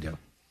 Because I do.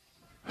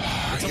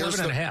 It's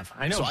 11.5.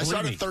 I know. So I saw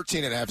it at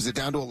 13.5. Is it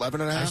down to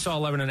 11.5? I saw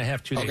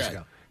 11.5 2 days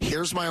ago.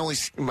 Here's my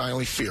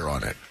only fear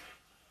on it.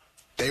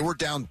 They were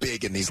down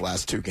big in these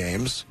last 2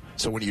 games.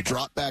 So when you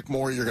drop back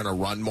more, you're going to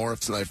run more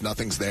if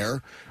nothing's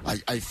there.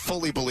 I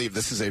fully believe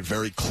this is a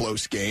very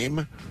close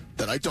game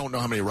that I don't know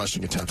how many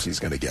rushing attempts he's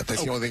going to get.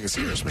 That's the only thing that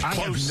scares me. I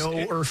have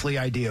no earthly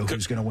idea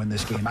who's going to win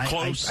this game. I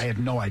have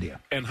no idea.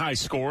 And high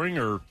scoring,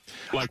 or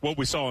like what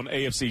we saw in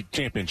AFC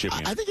Championship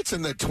game? I think it's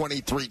in the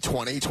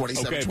 23-20,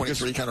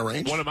 27-23 kind of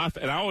range.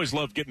 And I always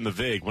love getting the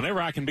VIG.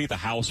 Whenever I can beat the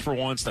house for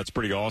once, that's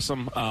pretty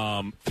awesome.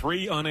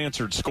 3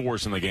 unanswered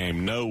scores in the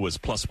game. No was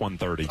plus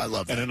 130. I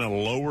love that. And in a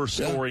lower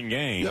scoring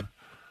game. Yep.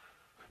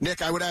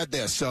 Nick, I would add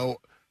this.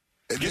 So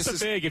get the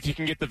VIG if you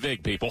can get the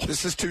VIG, people.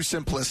 This is too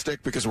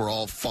simplistic because we're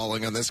all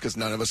falling on this because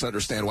none of us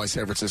understand why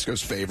San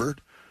Francisco's favored.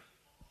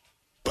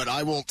 But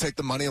I will take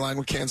the money line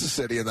with Kansas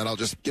City, and then I'll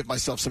just give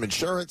myself some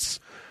insurance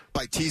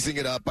by teasing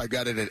it up. I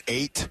got it at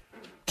 8.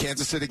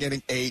 Kansas City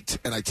getting 8,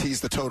 and I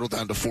teased the total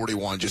down to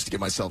 41 just to give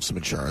myself some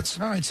insurance.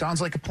 All right,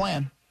 sounds like a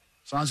plan.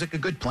 Sounds like a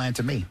good plan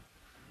to me.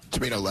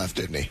 Dimino left,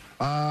 didn't he?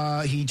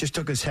 He just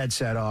took his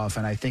headset off,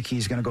 and I think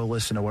he's going to go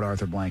listen to what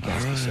Arthur Blank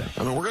has to say.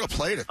 I mean, we're going to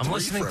play it at 3 I'm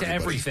listening to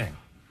everything.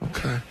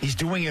 Okay. He's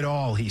doing it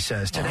all, he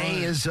says.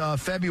 Today is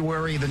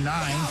February the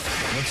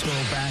 9th. Let's go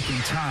back in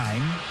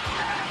time.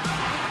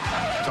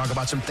 Talk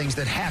about some things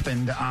that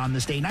happened on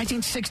this day.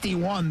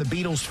 1961, the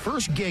Beatles'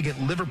 first gig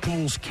at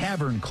Liverpool's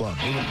Cavern Club.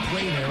 They would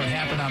play there. It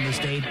happened on this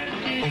date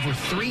over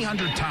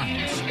 300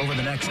 times over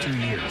the next 2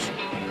 years.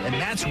 And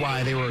that's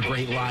why they were a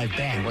great live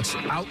band. What's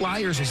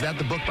Outliers? Is that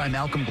the book by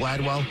Malcolm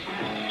Gladwell?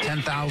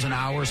 10,000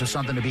 hours or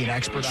something to be an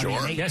expert? Sure.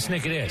 I mean, Yes,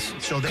 Nick, it is.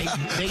 So they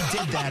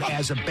did that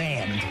as a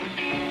band,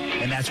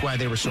 and that's why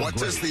they were so What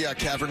great. does the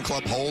Cavern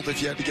Club hold,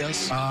 if you had to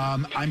guess?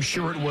 I'm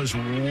sure it was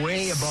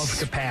way above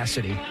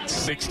capacity.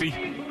 60?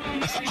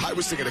 I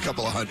was thinking a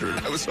couple of hundred.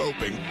 I was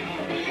hoping.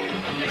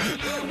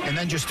 And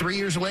then just 3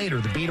 years later,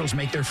 the Beatles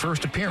make their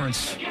first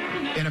appearance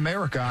in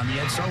America on the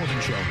Ed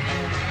Sullivan Show.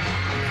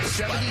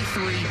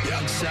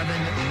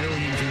 73.7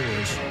 million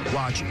viewers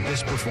watching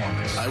this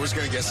performance. I was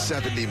going to guess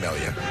 70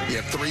 million. You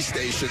have 3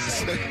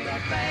 stations.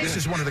 This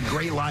is one of the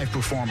great live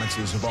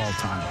performances of all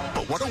time.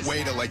 But what a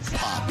way to,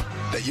 pop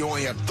that you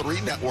only have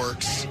 3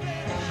 networks.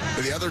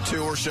 And the other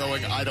 2 are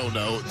showing, I don't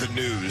know, the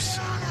news.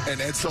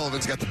 And Ed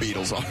Sullivan's got the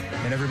Beatles on.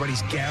 And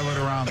everybody's gathered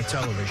around the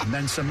television.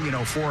 Then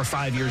 4 or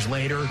 5 years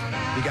later,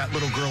 you got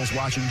little girls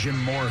watching Jim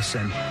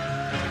Morrison.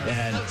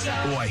 And,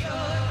 boy,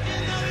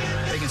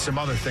 thinking some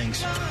other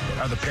things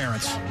are the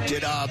parents.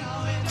 Did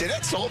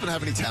Ed Sullivan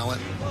have any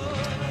talent?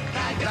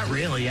 Not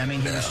really. I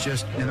mean, he was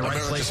just in the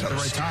right place at the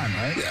right time,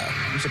 right? Yeah.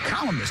 He was a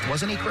columnist,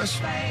 wasn't he, Chris?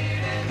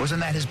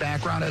 Wasn't that his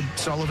background, Ed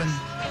Sullivan?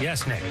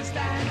 Yes, Nick.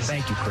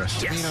 Thank you,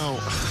 Chris. Yes.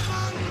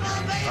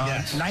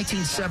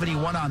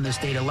 1971 on this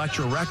date,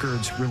 Elektra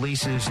Records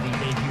releases the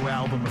debut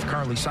album of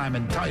Carly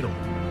Simon titled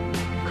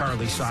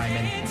Carly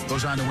Simon.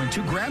 Goes on to win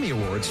 2 Grammy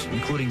Awards,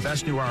 including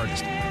Best New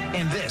Artist.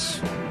 And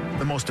this,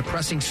 the most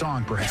depressing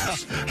song,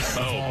 perhaps, of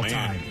all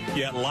time.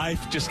 Yeah,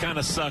 life just kind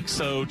of sucks,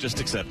 so just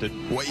accept it.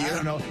 What year? I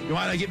don't know. You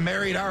want to get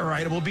married? All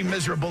right. We'll be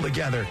miserable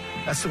together.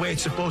 That's the way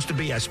it's supposed to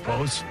be, I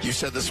suppose. You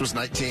said this was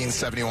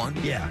 1971?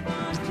 Yeah.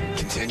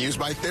 Continues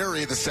my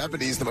theory. The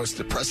 70s, the most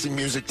depressing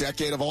music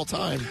decade of all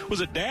time.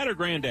 Was it Dad or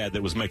Granddad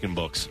that was making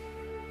books?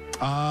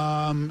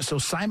 So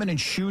Simon &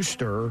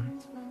 Schuster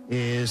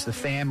is the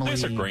family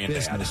That's a granddad.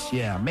 business.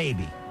 Yeah,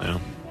 maybe. Yeah.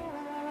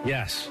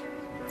 Yes.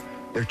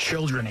 Their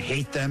children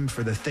hate them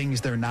for the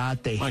things they're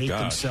not. They hate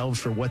themselves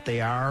for what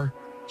they are.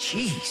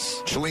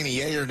 Jeez. Celllini,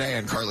 yay or nay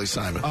on Carly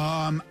Simon?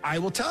 I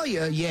will tell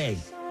you, yay.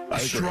 I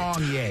agree.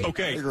 Strong yay.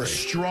 Okay.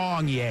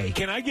 Strong yay.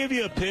 Can I give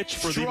you a pitch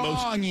for the most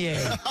strong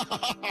yay?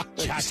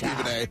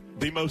 Stephen A.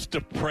 The most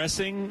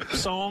depressing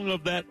song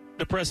of that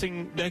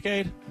depressing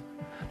decade?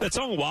 That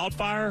song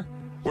Wildfire,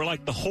 where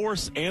like the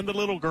horse and the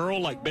little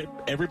girl, like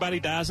everybody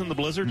dies in the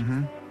blizzard.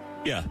 Mm-hmm.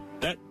 Yeah,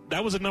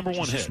 that was a number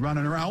one hit. Just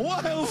running around,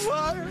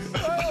 wildfire.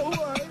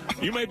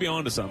 You may be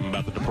onto something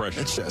about the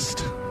depression. It's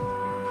just...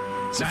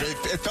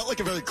 it felt like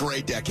a very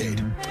gray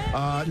decade.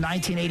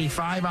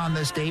 1985 on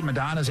this date,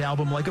 Madonna's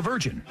album Like a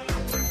Virgin.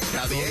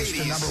 Now the Goes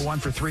 80s. to number one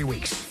for 3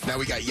 weeks. Now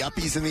we got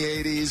yuppies in the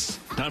 80s.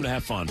 Time to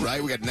have fun.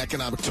 Right? We got an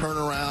economic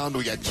turnaround.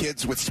 We got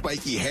kids with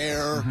spiky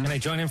hair. Can I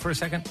join in for a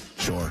second?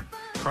 Sure.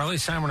 Carly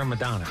Simon or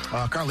Madonna?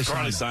 Carly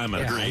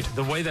Simon. Agreed.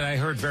 The way that I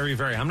heard very,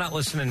 I'm not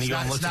listening to you.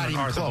 I'm listening to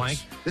Arthur Blank.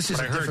 This is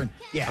a different.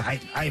 Yeah,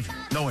 I have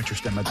no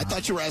interest in Madonna. I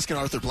thought you were asking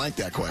Arthur Blank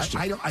that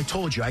question. I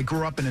told you, I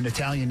grew up in an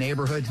Italian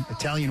neighborhood.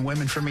 Italian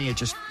women, for me,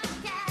 it's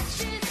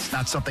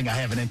not something I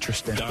have an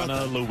interest in.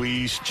 Donna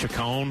Louise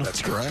Ciccone.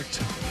 That's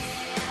correct.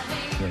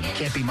 Yeah, you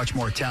can't be much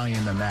more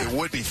Italian than that. It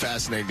would be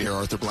fascinating to hear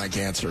Arthur Blank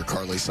answer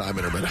Carly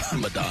Simon or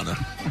Madonna.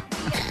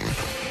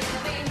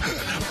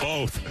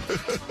 Both.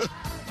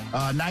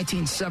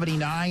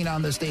 1979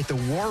 on this date, The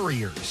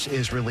Warriors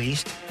is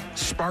released,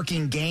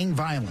 sparking gang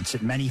violence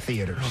at many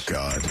theaters. Oh,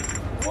 God.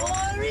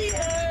 Warriors,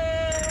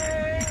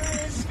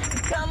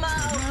 come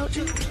out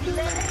to play.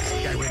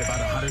 This guy weighed about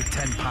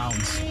 110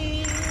 pounds.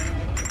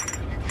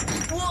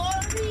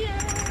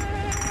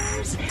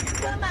 Warriors,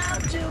 come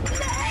out to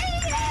play.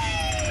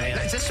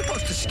 Is this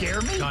supposed to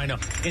scare me? No, I know.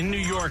 In New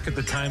York at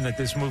the time that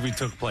this movie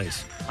took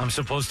place, I'm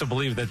supposed to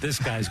believe that this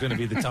guy is going to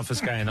be the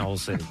toughest guy in the whole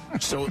city.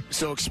 So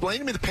explain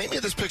to me, paint me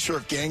this picture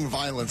of gang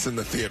violence in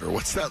the theater.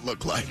 What's that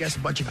look like? I guess a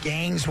bunch of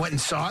gangs went and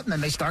saw it, and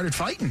then they started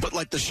fighting. But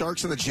like the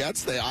Sharks and the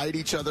Jets, they eyed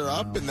each other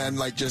up, and then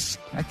like just...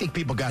 I think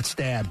people got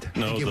stabbed.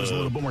 I think it was a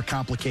little bit more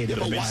complicated.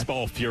 The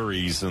baseball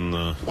furies and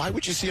the... Why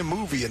would you see a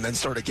movie and then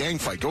start a gang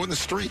fight? Go in the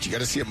street. You got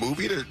to see a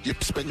movie to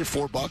spend your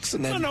 $4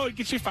 and then... No, it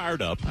gets you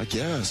fired up. I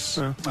guess.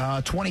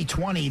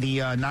 2020, the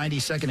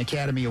 92nd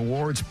Academy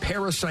Awards.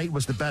 Parasite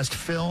was the best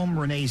film.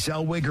 Renee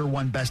Zellweger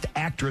won Best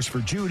Actress for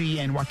Judy,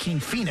 and Joaquin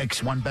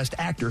Phoenix won Best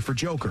Actor for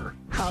Joker.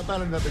 How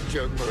about another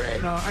joke, Murray?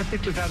 No, I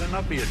think we've had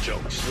enough of your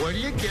jokes. What do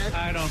you get?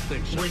 I don't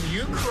think so. When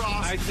you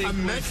cross I think a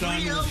we're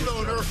mentally done ill with your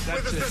loner jokes. with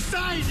That's a it.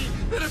 society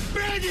that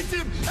abandons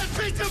him and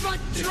treats him like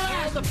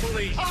trash. Call the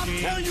police, I'll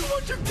Gene. tell you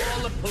what you get.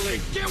 Call the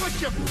police. Get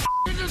what you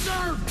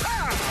deserve.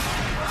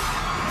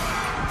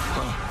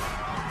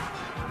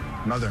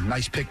 Another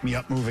nice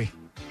pick-me-up movie.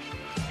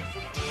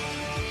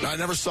 I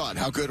never saw it.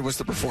 How good was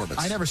the performance?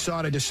 I never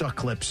saw it. I just saw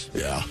clips.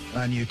 Yeah.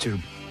 On YouTube.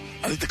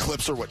 I think the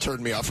clips are what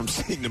turned me off from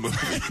seeing the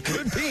movie.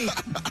 Could be.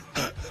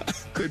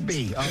 Could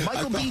be.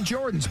 Michael B.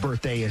 Jordan's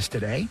birthday is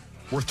today.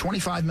 Worth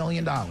 $25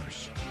 million. We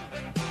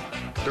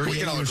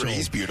can all agree old.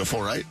 he's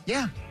beautiful, right?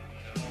 Yeah.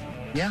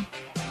 Yeah.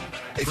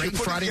 If Great in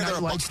you're Friday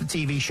Night Lights, the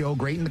TV show.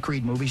 Great in the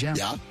Creed movies, yeah.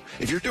 Yeah.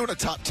 If you're doing a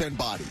top 10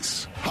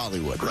 bodies,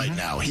 Hollywood, right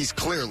now, he's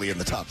clearly in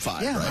the top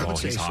 5, Yeah, right? I would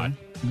say so.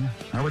 Yeah,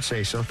 I would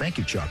say so. Thank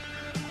you, Chuck.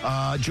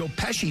 Joe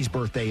Pesci's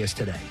birthday is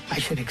today. I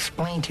should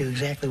explain to you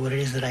exactly what it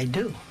is that I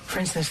do. For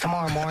instance,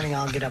 tomorrow morning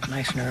I'll get up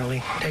nice and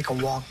early, take a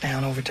walk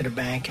down over to the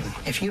bank, and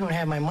if you don't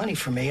have my money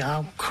for me,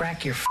 I'll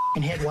crack your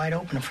f***ing head wide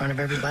open in front of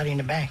everybody in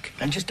the bank.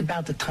 And just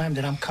about the time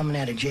that I'm coming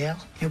out of jail,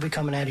 you'll be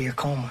coming out of your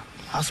coma.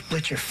 I'll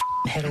split your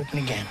f***ing head open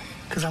again.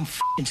 Because I'm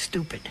f***ing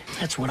stupid.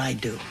 That's what I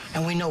do.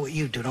 And we know what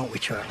you do, don't we,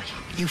 Charlie?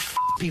 You f***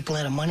 people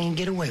out of money and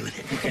get away with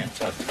it.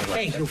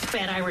 Hey, you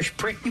fat Irish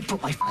prick. You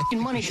put my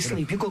f***ing money to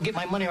sleep. You go get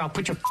my money or I'll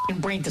put your f***ing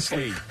brain to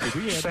sleep.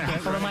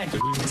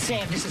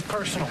 Sam, this is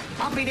personal.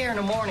 I'll be there in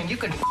the morning. You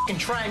can f***ing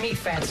try me,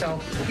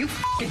 fatso. You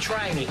f***ing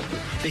try me.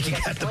 Think you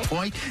got the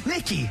point?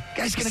 Nicky,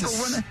 guy's going to go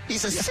run.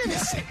 He's a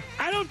citizen.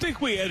 I don't think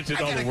we edited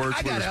all the words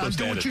we were supposed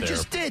to do edit what you there.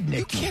 just did,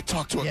 Nicky. You can't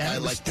talk to a guy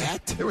like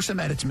that. There were some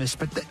edits missed,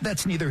 but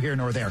that's neither here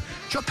nor there.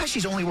 Joe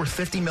Pesci's only worth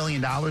 $50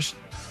 million.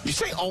 You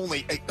say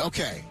only.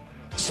 Okay.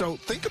 So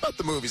think about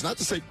the movies. Not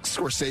to say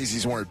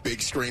Scorsese's weren't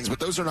big screens, but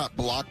those are not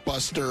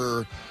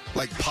blockbuster,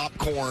 like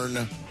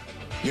popcorn,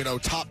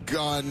 Top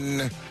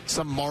Gun,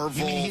 some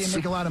Marvel. You mean he didn't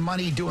make a lot of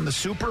money doing the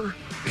Super?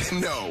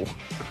 No.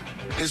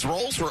 His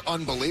roles were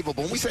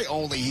unbelievable. When we say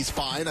only, he's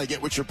fine. I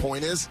get what your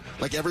point is.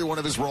 Like every one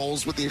of his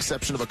roles, with the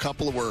exception of a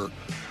couple, were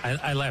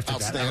I laughed at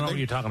that. I don't know what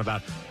you're talking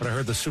about, but I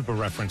heard the Super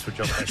reference with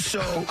Joe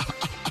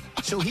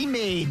Pesci. So he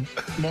made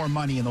more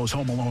money in those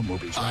Home Alone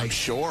movies, right? I'm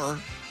sure.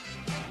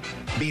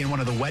 Being one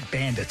of the wet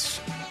bandits.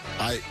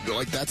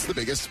 That's the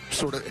biggest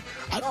sort of...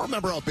 I don't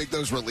remember how big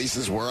those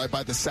releases were. I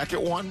buy the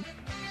second one.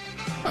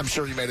 I'm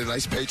sure he made a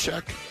nice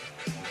paycheck.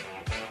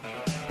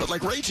 But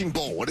like Raging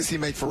Bull, what does he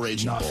make for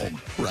Raging Bull?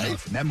 Right?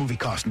 Nothing. That movie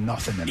cost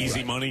nothing.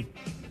 Easy money?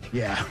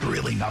 Yeah,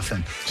 really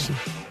nothing.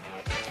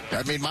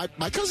 I mean,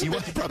 my cousin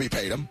probably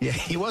paid him. Yeah,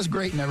 he was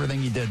great in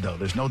everything he did, though.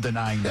 There's no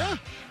denying that.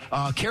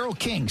 Carole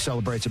King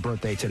celebrates a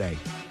birthday today.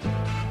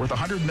 Worth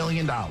 $100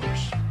 million.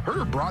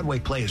 Her Broadway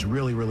play is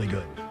really, really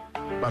good.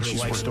 about her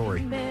life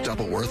story.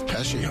 Double Worth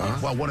Pesci, huh?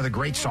 Well, one of the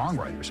great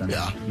songwriters. I mean,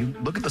 Yeah. You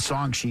look at the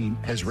songs she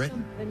has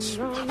written.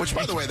 Which,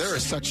 by the way, there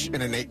is such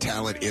an innate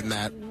talent in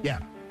that. Yeah.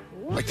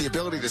 Like the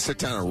ability to sit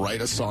down and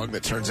write a song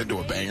that turns into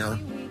a banger.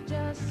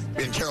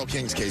 In Carole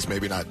King's case,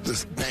 maybe not.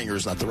 This banger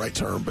is not the right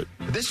term, but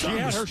This She song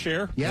had was- her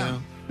share. Yeah.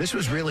 This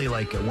was really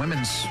like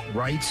women's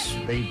rights.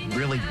 They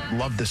really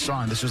loved this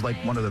song. This was like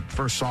one of the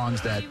first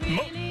songs that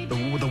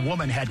the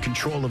woman had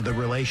control of the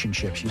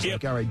relationship. She's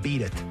like, all right,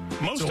 beat it.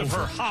 Most It's of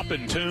her over.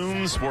 hopping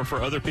tunes were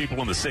for other people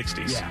in the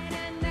 60s. Yeah.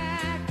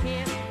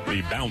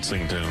 The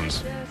bouncing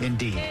tunes.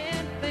 Indeed.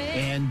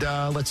 And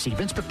let's see,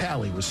 Vince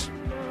Papale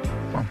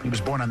he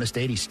was born on this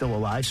date. He's still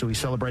alive, so he's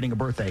celebrating a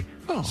birthday.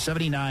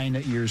 79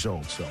 years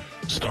old. So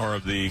Star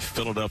of the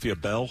Philadelphia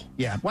Bell.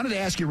 yeah, wanted to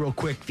ask you real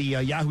quick, the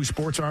Yahoo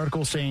Sports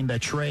article saying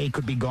that Trey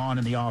could be gone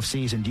in the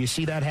offseason. Do you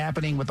see that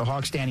happening with the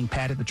Hawks standing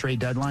pat at the trade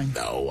deadline?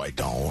 no, I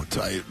don't.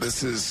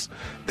 This is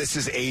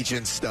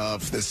agent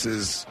stuff. This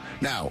is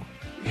now.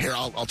 Here,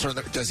 I'll turn.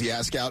 Does he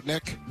ask out,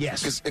 Nick?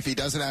 Yes. Because if he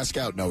doesn't ask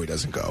out, no, he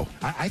doesn't go.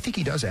 I think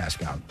he does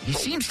ask out. He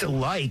seems to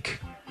like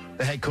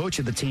the head coach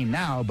of the team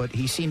now, but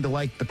he seemed to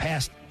like the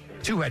past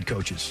two head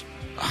coaches.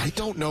 I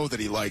don't know that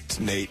he liked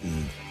Nate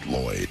and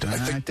Lloyd. I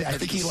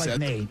think he liked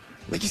Nate.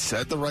 I think he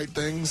said the right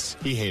things.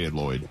 He hated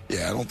Lloyd.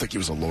 Yeah, I don't think he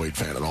was a Lloyd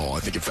fan at all.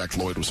 I think, in fact,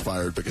 Lloyd was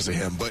fired because of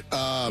him. But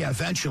yeah,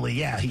 eventually,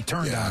 he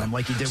turned on him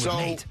like he did with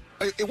Nate.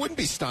 It wouldn't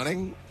be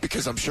stunning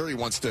because I'm sure he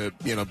wants to,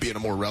 be in a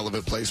more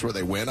relevant place where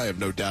they win. I have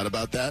no doubt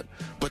about that.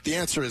 But the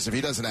answer is, if he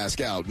doesn't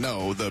ask out,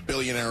 no, the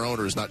billionaire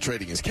owner is not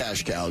trading his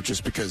cash cow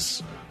just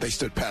because they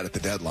stood pat at the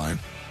deadline.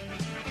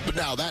 But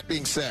now, that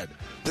being said,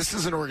 this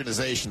is an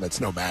organization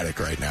that's nomadic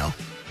right now.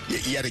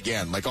 Yet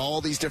again, like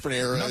all these different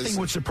eras. Nothing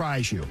would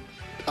surprise you.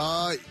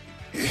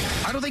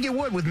 I don't think it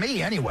would with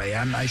me anyway.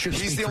 I should.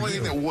 He's the only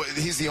thing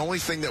he's the only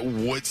thing that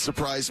would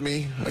surprise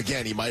me.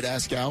 Again, he might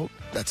ask out.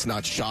 That's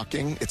not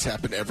shocking. It's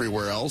happened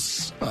everywhere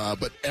else.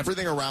 But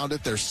everything around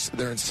it,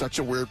 they're in such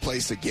a weird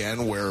place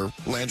again where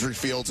Landry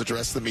Fields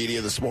addressed the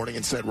media this morning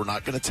and said, we're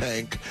not going to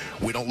tank.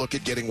 We don't look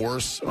at getting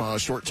worse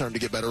short term to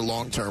get better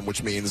long term,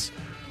 which means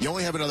you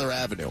only have another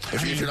avenue.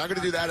 If you're not going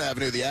to do that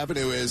avenue, the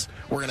avenue is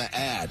we're going to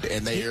add.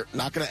 And they're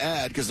not going to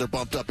add because they're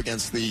bumped up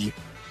against the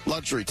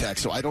luxury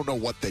tax, so I don't know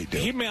what they do.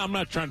 I'm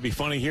not trying to be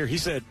funny here. He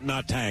said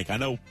not tank. I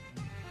know.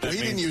 He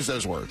didn't use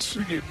those words.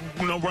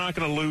 No, we're not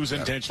going to lose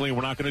intentionally.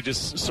 We're not going to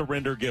just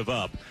surrender, give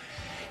up.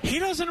 He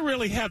doesn't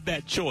really have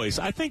that choice.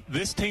 I think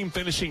this team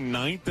finishing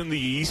 9th in the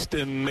East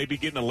and maybe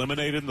getting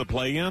eliminated in the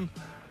play-in,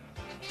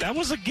 that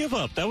was a give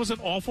up. That was an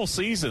awful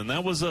season.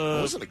 It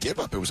wasn't a give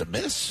up. It was a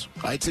miss.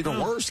 It's even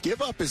worse.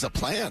 Give up is a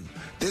plan.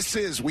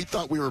 We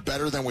thought we were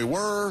better than we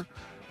were.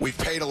 We've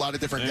paid a lot of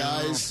different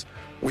guys.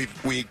 We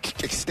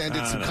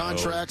extended some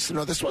contracts.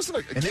 This wasn't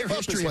a and their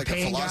history of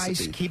paying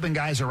guys, keeping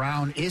guys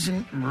around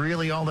isn't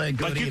really all that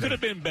good. Like you either. could have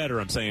been better.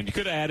 I'm saying you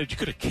could have added. You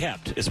could have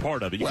kept as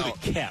part of it. You could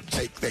have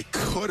kept. They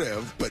could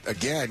have, but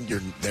again,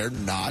 they're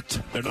not.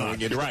 They're not. Going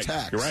into You're the right.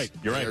 tax. You're right.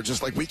 You're right. They're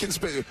just like we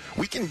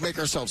can make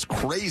ourselves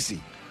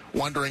crazy,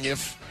 wondering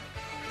if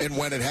and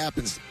when it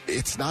happens.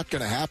 It's not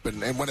going to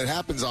happen. And when it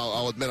happens,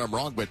 I'll admit I'm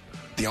wrong, but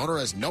the owner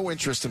has no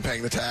interest in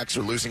paying the tax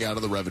or losing out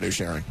of the revenue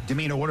sharing.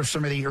 Dimino, what are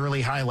some of the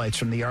early highlights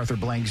from the Arthur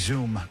Blank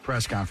Zoom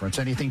press conference?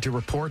 Anything to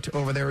report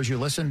over there as you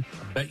listen?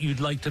 I bet you'd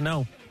like to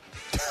know.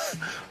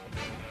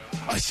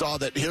 I saw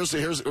that.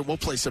 Here's. We'll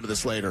play some of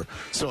this later.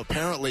 So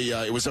apparently,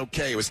 it was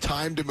okay. It was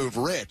time to move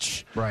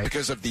Rich, right?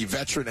 Because of the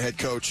veteran head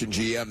coach and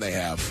GM they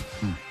have.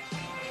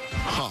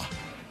 Huh.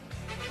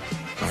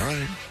 All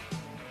right.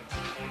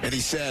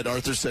 And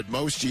Arthur said,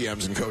 most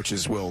GMs and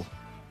coaches will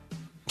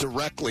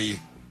directly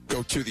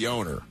go to the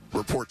owner,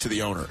 report to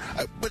the owner.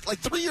 But like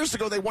 3 years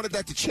ago, they wanted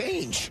that to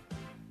change.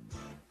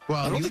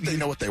 Well, I don't think they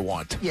know what they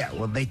want. Yeah,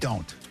 well, they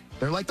don't.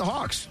 They're like the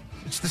Hawks.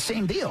 It's the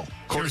same deal.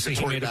 According to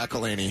Tori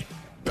McElhaney,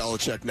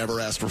 Belichick never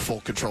asked for full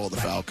control of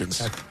the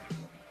Falcons.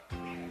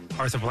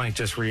 Arthur Blank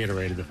just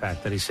reiterated the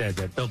fact that he said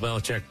that Bill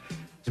Belichick,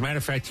 as a matter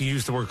of fact, he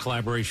used the word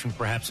collaboration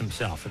perhaps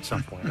himself at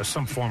some point, or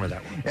some form of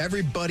that word.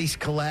 Everybody's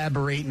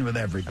collaborating with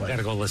everybody. I've got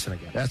to go listen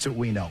again. That's what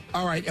we know.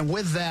 All right, and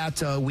with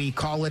that, we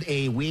call it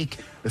a week.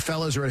 The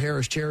fellas are at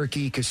Harris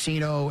Cherokee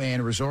Casino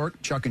and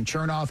Resort, Chuck and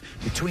Chernoff.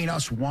 Between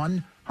us,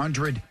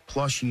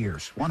 100-plus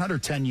years,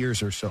 110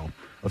 years or so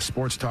of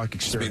sports talk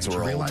experience. Means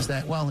we're you realize old.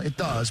 that? Well, it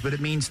does, but it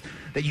means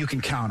that you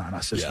can count on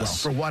us as well.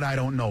 For what, I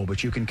don't know,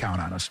 but you can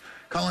count on us.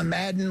 Colin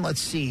Madden,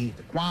 let's see.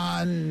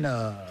 Quan,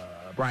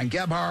 Brian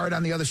Gebhardt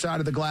on the other side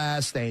of the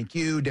glass. Thank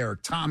you.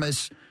 Derek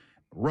Thomas,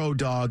 Road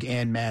Dogg,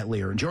 and Matt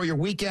Lear. Enjoy your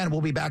weekend.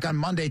 We'll be back on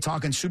Monday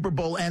talking Super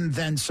Bowl and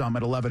then some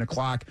at 11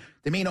 o'clock.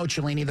 Dimino,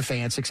 Celllini, The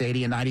Fan,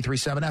 680 and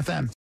 93.7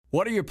 FM.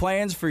 What are your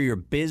plans for your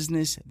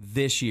business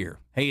this year?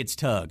 Hey, it's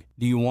Tug.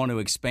 Do you want to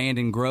expand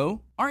and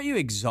grow? Aren't you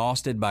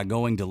exhausted by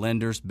going to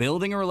lenders,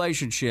 building a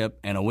relationship,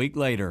 and a week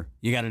later,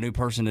 you got a new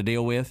person to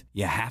deal with?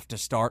 You have to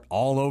start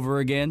all over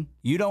again?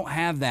 You don't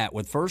have that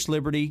with First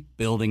Liberty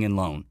Building and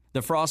Loan.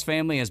 The Frost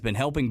family has been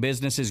helping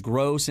businesses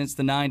grow since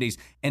the 90s,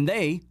 and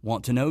they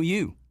want to know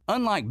you.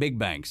 Unlike big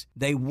banks,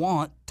 they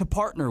want to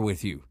partner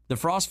with you. The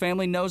Frost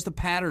family knows the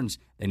patterns.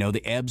 They know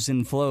the ebbs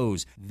and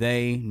flows.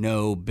 They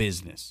know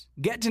business.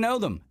 Get to know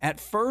them at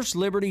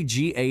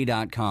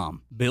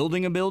FirstLibertyGA.com.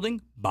 Building a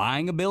building,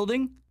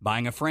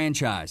 buying a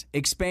franchise,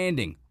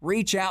 expanding.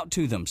 Reach out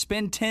to them.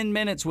 Spend 10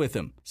 minutes with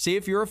them. See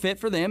if you're a fit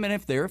for them and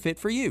if they're a fit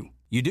for you.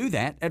 You do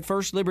that at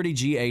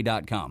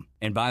FirstLibertyGA.com.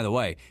 And by the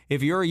way,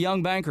 if you're a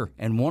young banker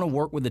and want to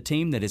work with a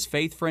team that is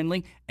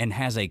faith-friendly and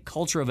has a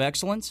culture of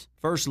excellence,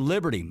 First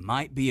Liberty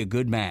might be a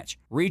good match.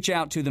 Reach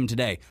out to them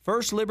today.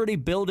 First Liberty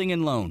Building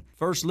and Loan.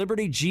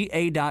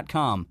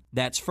 FirstLibertyGA.com.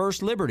 That's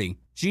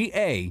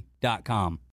FirstLibertyGA.com.